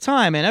little bit of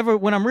time. And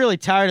when I'm really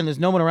tired and there's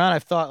no one around,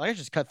 I've thought like I should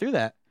just cut through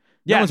that.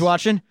 No Yes. one's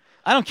watching.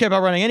 I don't care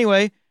about running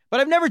anyway, but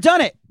I've never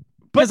done it.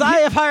 Because I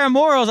have higher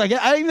morals.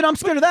 I'm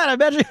scared of that. I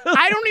imagine.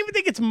 I don't even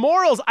think it's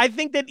morals. I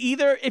think that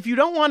either if you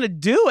don't want to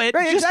do it,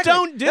 Right, just exactly.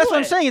 don't do it. That's what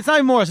I'm saying. It's not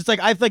even morals. It's like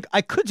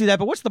I could do that,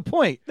 but what's the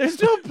point?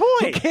 There's no Who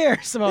point.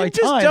 cares about my Then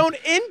just time? don't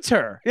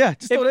enter. Yeah,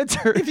 just don't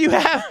enter. If you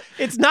have,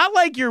 it's not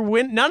like you're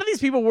none of these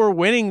people were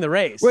winning the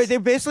race. Right, they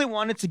basically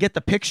wanted to get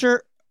the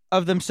picture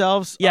of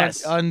themselves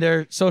Yes. on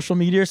their social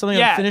media or something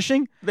Yeah. on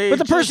finishing. They But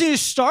the person just- who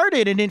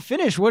started and didn't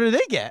finish, what do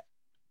they get?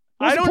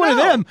 What's I don't the point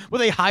know. of them? Were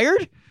they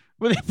hired?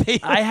 Were they paid?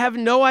 I have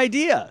no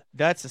idea.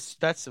 That's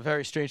a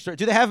very strange story.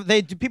 Do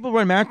people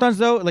run marathons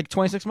though, like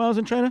 26 miles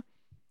in China?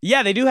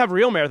 Yeah, they do have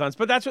real marathons,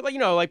 but that's what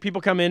like people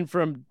come in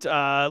from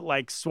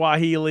like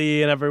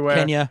Swahili and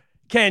everywhere.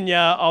 Kenya,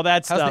 all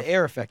that How's stuff. the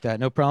air affect that?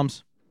 No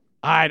problems.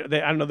 I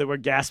don't know. They wear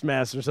gas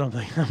masks or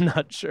something. I'm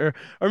not sure.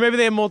 Or maybe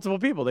they have multiple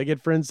people. They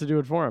get friends to do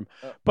it for them.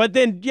 But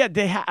then,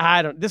 yeah,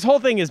 I don't. This whole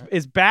thing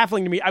is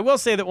baffling to me. I will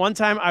say that one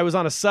time I was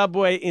on a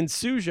subway in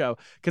Suzhou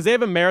because they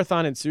have a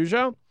marathon in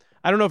Suzhou.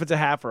 I don't know if it's a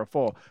half or a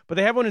full, but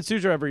they have one in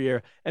Suzhou every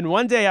year. And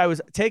one day I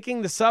was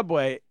taking the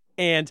subway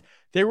and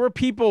there were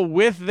people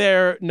with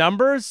their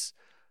numbers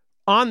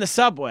on the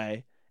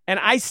subway. And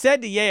I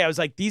said to Ye, I was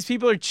like, these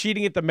people are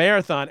cheating at the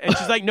marathon. And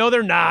she's like, no,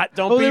 they're not.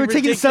 Don't Oh, be they were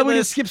taking the ridiculous. subway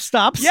to skip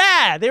stops?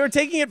 Yeah, they were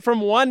taking it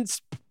from one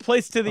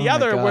place to the Oh my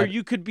other God. where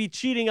you could be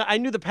cheating. I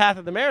knew the path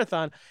of the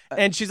marathon.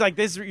 And she's like,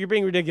 you're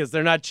being ridiculous.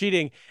 They're not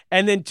cheating.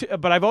 And then,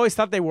 but I've always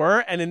thought they were.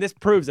 And then this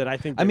proves it. I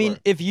think they I mean, were.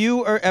 if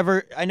you are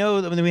ever, I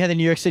know that when we had the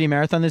New York City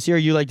Marathon this year,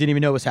 you like didn't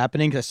even know what was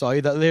happening because I saw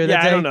you there that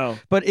Yeah, day. I don't know.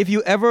 But if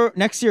you ever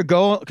next year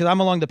go, because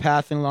I'm along the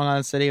path in Long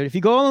Island City, but if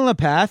you go along the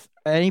path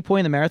at any point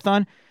in the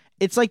marathon,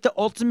 it's like the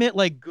ultimate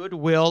like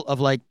goodwill of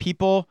like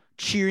people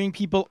cheering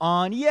people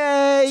on.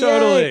 Yay!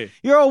 Totally. Yay,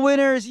 you're all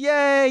winners.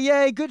 Yay!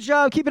 Yay! Good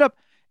job. Keep it up.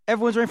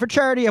 Everyone's running for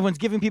charity. Everyone's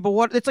giving people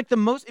water. It's like the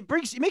most. It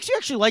makes you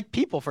actually like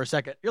people for a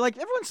second. You're like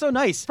everyone's so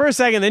nice. For a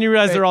second, then you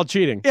realize they're all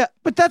cheating. Yeah,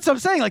 but that's what I'm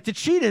saying. Like to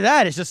cheat at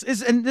that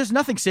and there's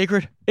nothing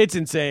sacred. It's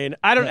insane.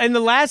 I don't. And the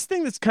last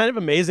thing that's kind of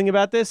amazing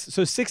about this,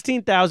 so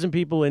 16,000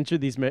 people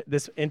entered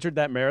entered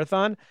that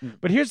marathon.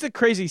 But here's the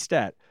crazy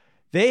stat: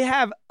 they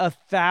have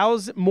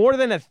more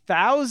than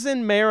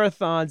 1,000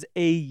 marathons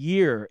a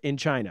year in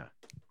China.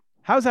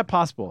 How is that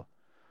possible?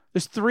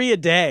 There's 3 a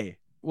day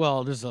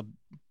Well, there's a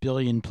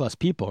billion plus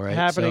people, right?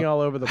 happening So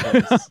all over the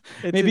place.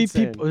 It's maybe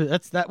insane. people.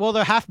 That's that. Well,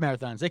 they're half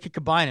marathons. They could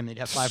combine them. They'd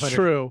have 500.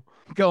 True.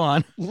 Go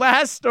on.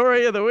 Last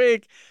story of the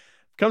week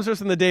comes to us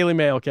from the Daily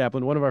Mail,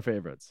 Kaplan, one of our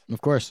favorites.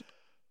 Of course.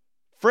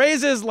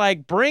 Phrases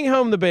like bring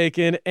home the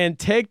bacon and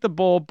take the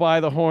bull by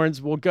the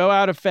horns will go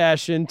out of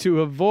fashion to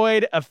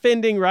avoid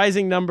offending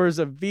rising numbers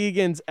of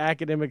vegans,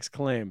 academics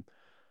claim.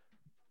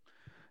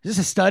 Is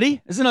this a study?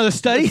 Is this another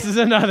study? This is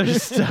another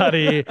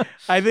study.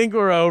 I think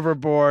we're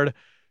overboard.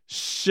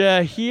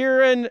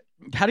 Shahiran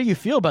How do you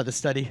feel about the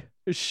study?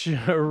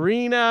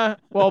 Sharina.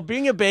 Well,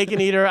 being a bacon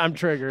eater, I'm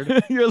triggered.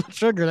 You're a little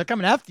triggered. They're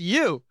coming after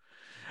you.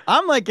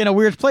 I'm like in a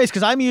weird place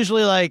because I'm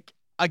usually like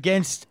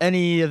against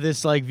any of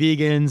this like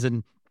vegans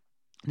and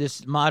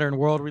this modern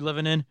world we're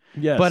living in.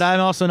 Yes. But I'm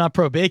also not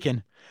pro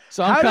bacon.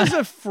 So I'm How kinda, does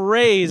a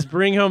phrase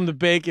bring home the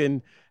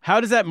bacon? How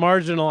does that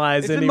marginalize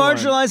it's been anyone?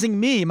 marginalizing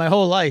me my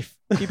whole life.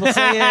 People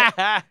say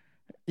it.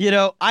 You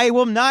know, I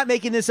am not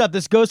making this up.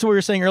 This goes to what we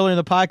were saying earlier in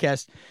the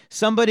podcast.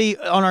 Somebody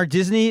on our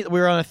Disney, we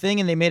were on a thing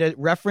and they made a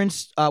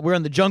reference. We're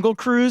on the Jungle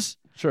Cruise.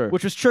 Sure.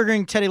 Which was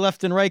triggering Teddy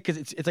left and right because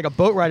it's like a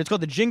boat ride. It's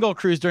called the Jingle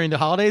Cruise during the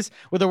holidays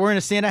where they're wearing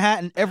a Santa hat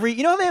and they have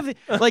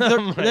like they're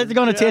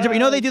going to tangent. But you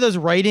know they do those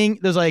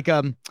like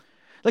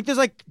Like there's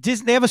like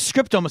Disney, they have a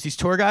script almost, these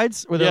tour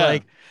guides where they're Yeah.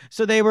 like,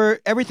 so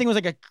everything was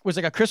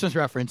like a Christmas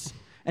reference.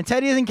 And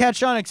Teddy doesn't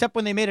catch on except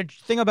when they made a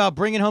thing about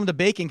bringing home the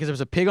bacon because there was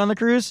a pig on the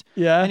cruise.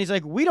 Yeah. And he's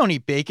like, we don't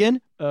eat bacon.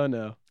 Oh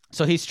no.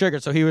 So he's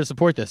triggered. So he would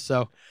support this.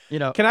 So,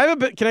 Can I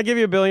give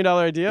you $1 billion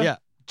idea? Yeah.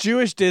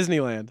 Jewish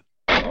Disneyland.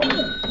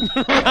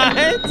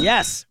 Right?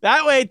 Yes.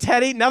 That way,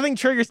 Teddy, nothing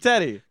triggers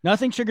Teddy.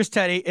 Nothing triggers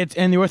Teddy.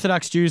 And the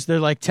Orthodox Jews, there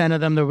are like 10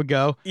 of them that would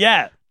go.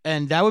 Yeah.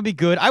 And that would be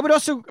good. I would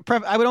also,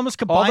 I would almost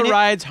combine All the it.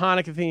 rides,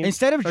 Hanukkah themed.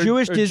 Instead of or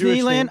Jewish Jewish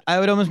Disneyland, themed. I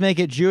would almost make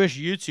it Jewish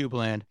YouTube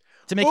land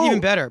to make it even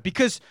better.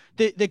 Because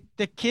the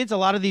kids, a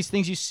lot of these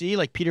things you see,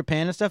 like Peter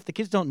Pan and stuff, the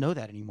kids don't know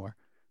that anymore.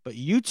 But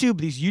YouTube,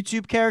 these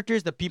YouTube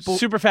characters, the people...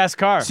 Super fast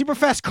car. Super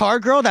fast car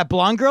girl, that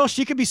blonde girl,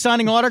 she could be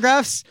signing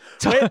autographs.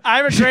 Wait, I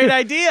have a great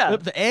idea.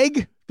 The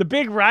egg. The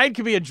big ride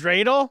could be a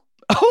dreidel.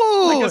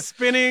 Oh! Like a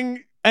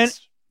spinning... And-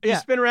 You yeah.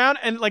 spin around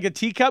and like a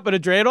teacup, but a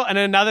dreidel. And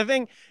then another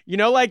thing,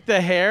 like the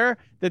hair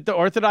that the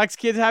Orthodox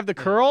kids have, the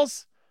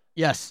curls?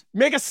 Yes.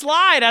 Make a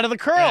slide out of the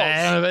curls.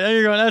 There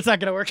you go. That's not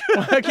going to work.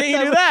 Why can't you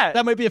do that?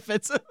 That might be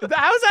offensive.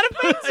 How is that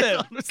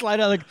offensive? slide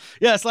out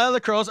of the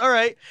curls. All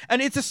right.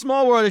 And it's a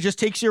small world. It just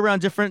takes you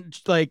around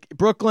different, like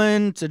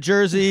Brooklyn to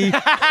Jersey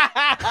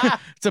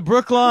to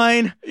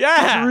Brookline.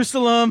 Yeah. To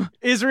Jerusalem.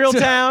 Israel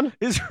town.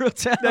 Israel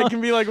town. That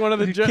can be like one of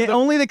the...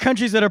 Only the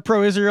countries that are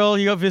pro-Israel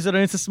you go visit,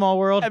 and it's a small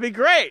world. That'd be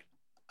great.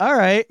 All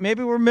right.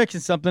 Maybe we're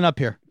mixing something up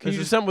here. Can you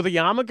do something with a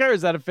yarmulke, or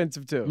is that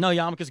offensive too? No,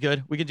 yarmulke's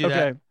good. We could do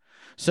that. Okay.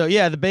 So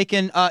yeah, the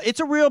bacon. It's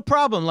a real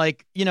problem.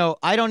 Like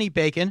I don't eat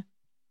bacon,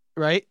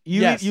 right?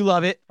 Yes. You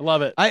love it. I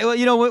love it.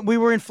 When we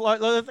were in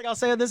Florida. The other thing I'll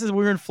say on this is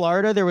we were in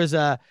Florida. There was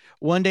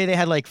one day they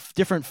had like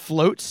different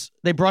floats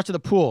they brought to the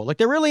pool. Like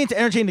they're really into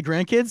entertaining the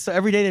grandkids. So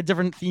every day they had a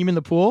different theme in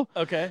the pool.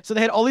 Okay. So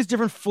they had all these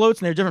different floats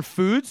and they had different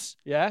foods.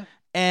 Yeah.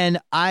 And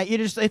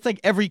it's like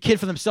every kid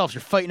for themselves.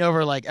 You're fighting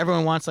over like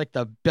everyone wants like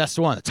the best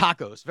one. The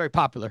tacos, very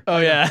popular. Oh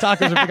yeah.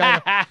 Tacos are big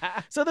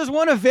item. So there's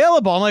one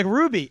available. I'm like,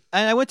 Ruby.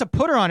 And I went to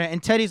put her on it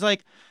and Teddy's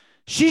like,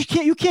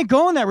 you can't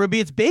go on that, Ruby.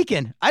 It's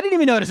bacon. I didn't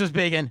even notice it was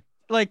bacon.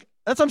 Like,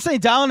 that's what I'm saying,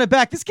 dialing it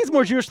back. This kid's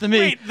more Jewish than me.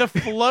 Wait, the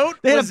float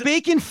They had was a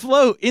bacon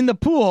float in the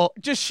pool.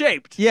 just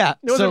shaped. Yeah.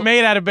 It wasn't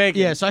made out of bacon.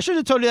 Yeah, so I should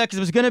have told you that because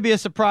it was going to be a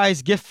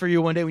surprise gift for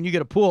you one day when you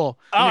get a pool.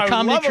 Oh, When I your would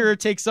comedy love a- career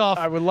takes off.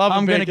 I would love a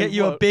I'm gonna bacon get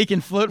you a float.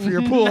 bacon float for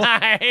your pool.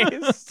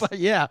 Nice. But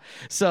yeah,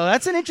 so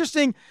that's an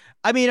interesting.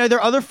 I mean, are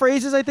there other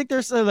phrases? I think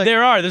there's like.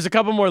 There's a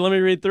couple more. Let me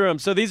read through them.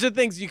 So these are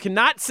things you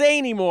cannot say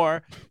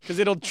anymore because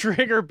it'll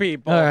trigger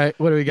people. All right,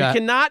 what do we got?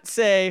 You cannot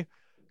say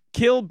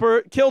kill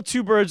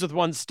two birds with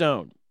one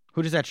stone.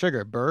 Who does that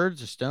trigger?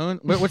 Birds or stone?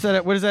 What's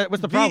that? What is that?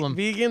 What's the problem?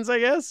 Vegans, I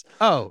guess.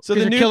 Oh, So so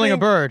the you're new killing a thing-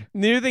 bird. The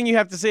new thing you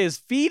have to say is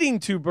feeding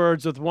two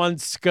birds with one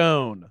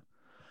scone.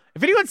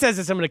 If anyone says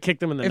this, I'm going to kick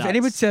them in the If nuts.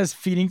 anyone says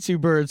feeding two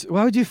birds,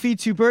 why would you feed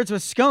two birds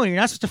with scone? You're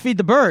not supposed to feed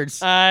the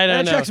birds. I don't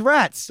That know. attracts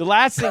rats. The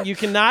last thing, you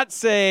cannot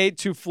say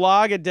to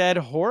flog a dead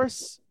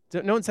horse.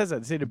 No one says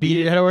that. They say to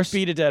Beat a dead horse?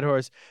 Beat a dead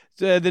horse.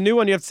 The new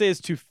one you have to say is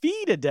to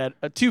feed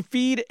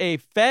a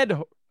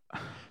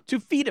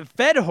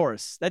fed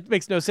horse. That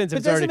makes no sense if But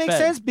it's doesn't already make fed.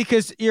 sense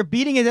because you're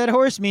beating a dead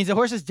horse means the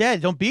horse is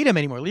dead. Don't beat him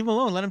anymore. Leave him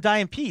alone. Let him die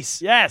in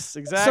peace. Yes,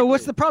 exactly. So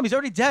what's the problem? He's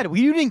already dead.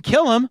 You didn't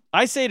kill him.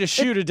 I say to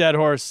shoot a dead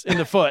horse in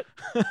the foot.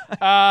 The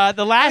I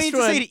last mean, to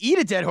one say to eat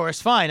a dead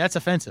horse, fine. That's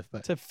offensive.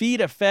 But to feed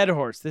a fed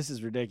horse. This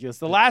is ridiculous.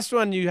 The last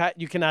one you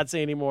cannot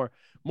say anymore.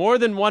 More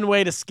than one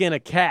way to skin a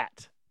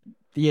cat.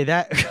 yeah,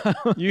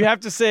 that. You have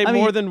to say I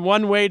mean- more than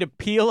one way to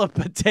peel a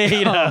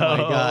potato. Oh my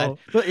god!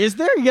 But is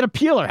there? You get a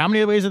peeler. How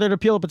many ways are there to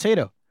peel a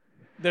potato?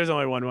 There's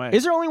only one way.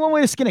 Is there only one way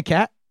to skin a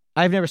cat?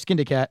 I've never skinned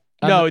a cat.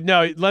 No.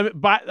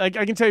 I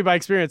can tell you by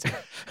experience.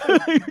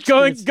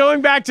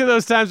 going back to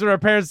those times when our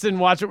parents didn't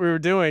watch what we were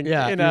doing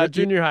Yeah, in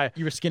junior high.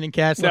 You were skinning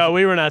cats. No,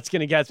 we were not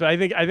skinning cats, but I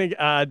think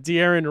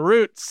De'Aaron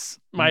Roots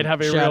might have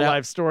a Shout real out.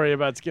 life story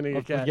about skinning a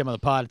We'll get cat. him on the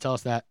pod to tell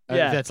us that.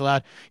 Yeah. If that's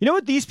allowed. You know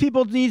what these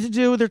people need to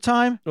do with their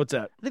time? What's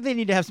that? I think they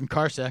need to have some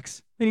car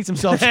sex. They need some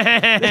self.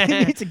 They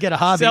need to get a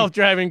hobby.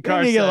 Self-driving car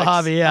They need to get a sex.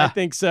 hobby, yeah. I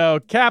think so.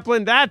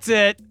 Kaplan, that's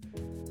it.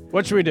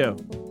 What should we do?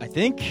 I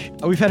think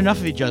we've had enough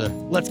of each other.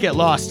 Let's get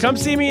lost. Come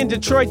see me in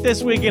Detroit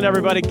this weekend,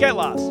 everybody. Get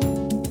lost.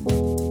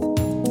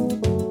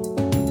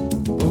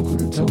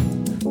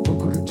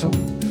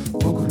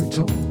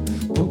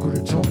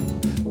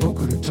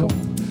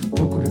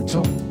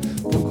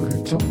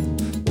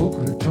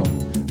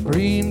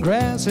 Green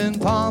grass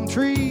and palm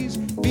trees,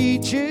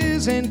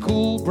 beaches and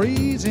cool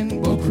breeze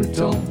in Boca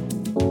Raton.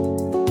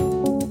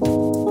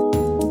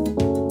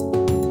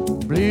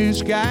 Blue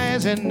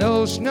skies and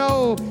no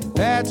snow,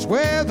 that's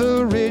where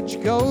the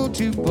rich go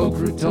to Boca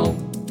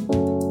Raton.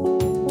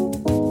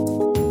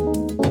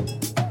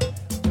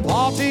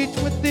 Pottage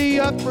with the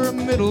upper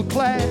middle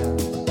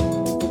class,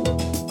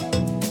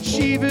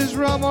 Shiva's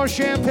rum or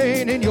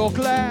champagne in your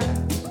glass.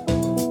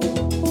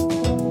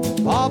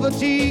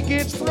 Poverty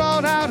gets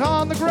thrown out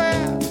on the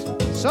grass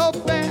so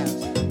fast.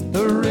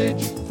 The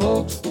rich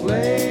folks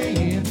play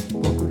in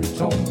Boca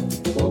Raton,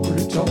 Boca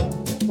Raton,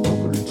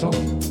 Boca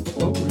Raton,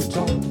 Boca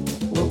Raton,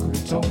 Boca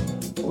Raton,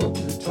 Boca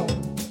Raton,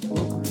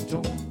 Boca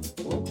Raton,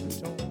 Boca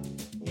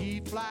Raton.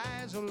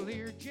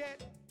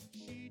 Learjet.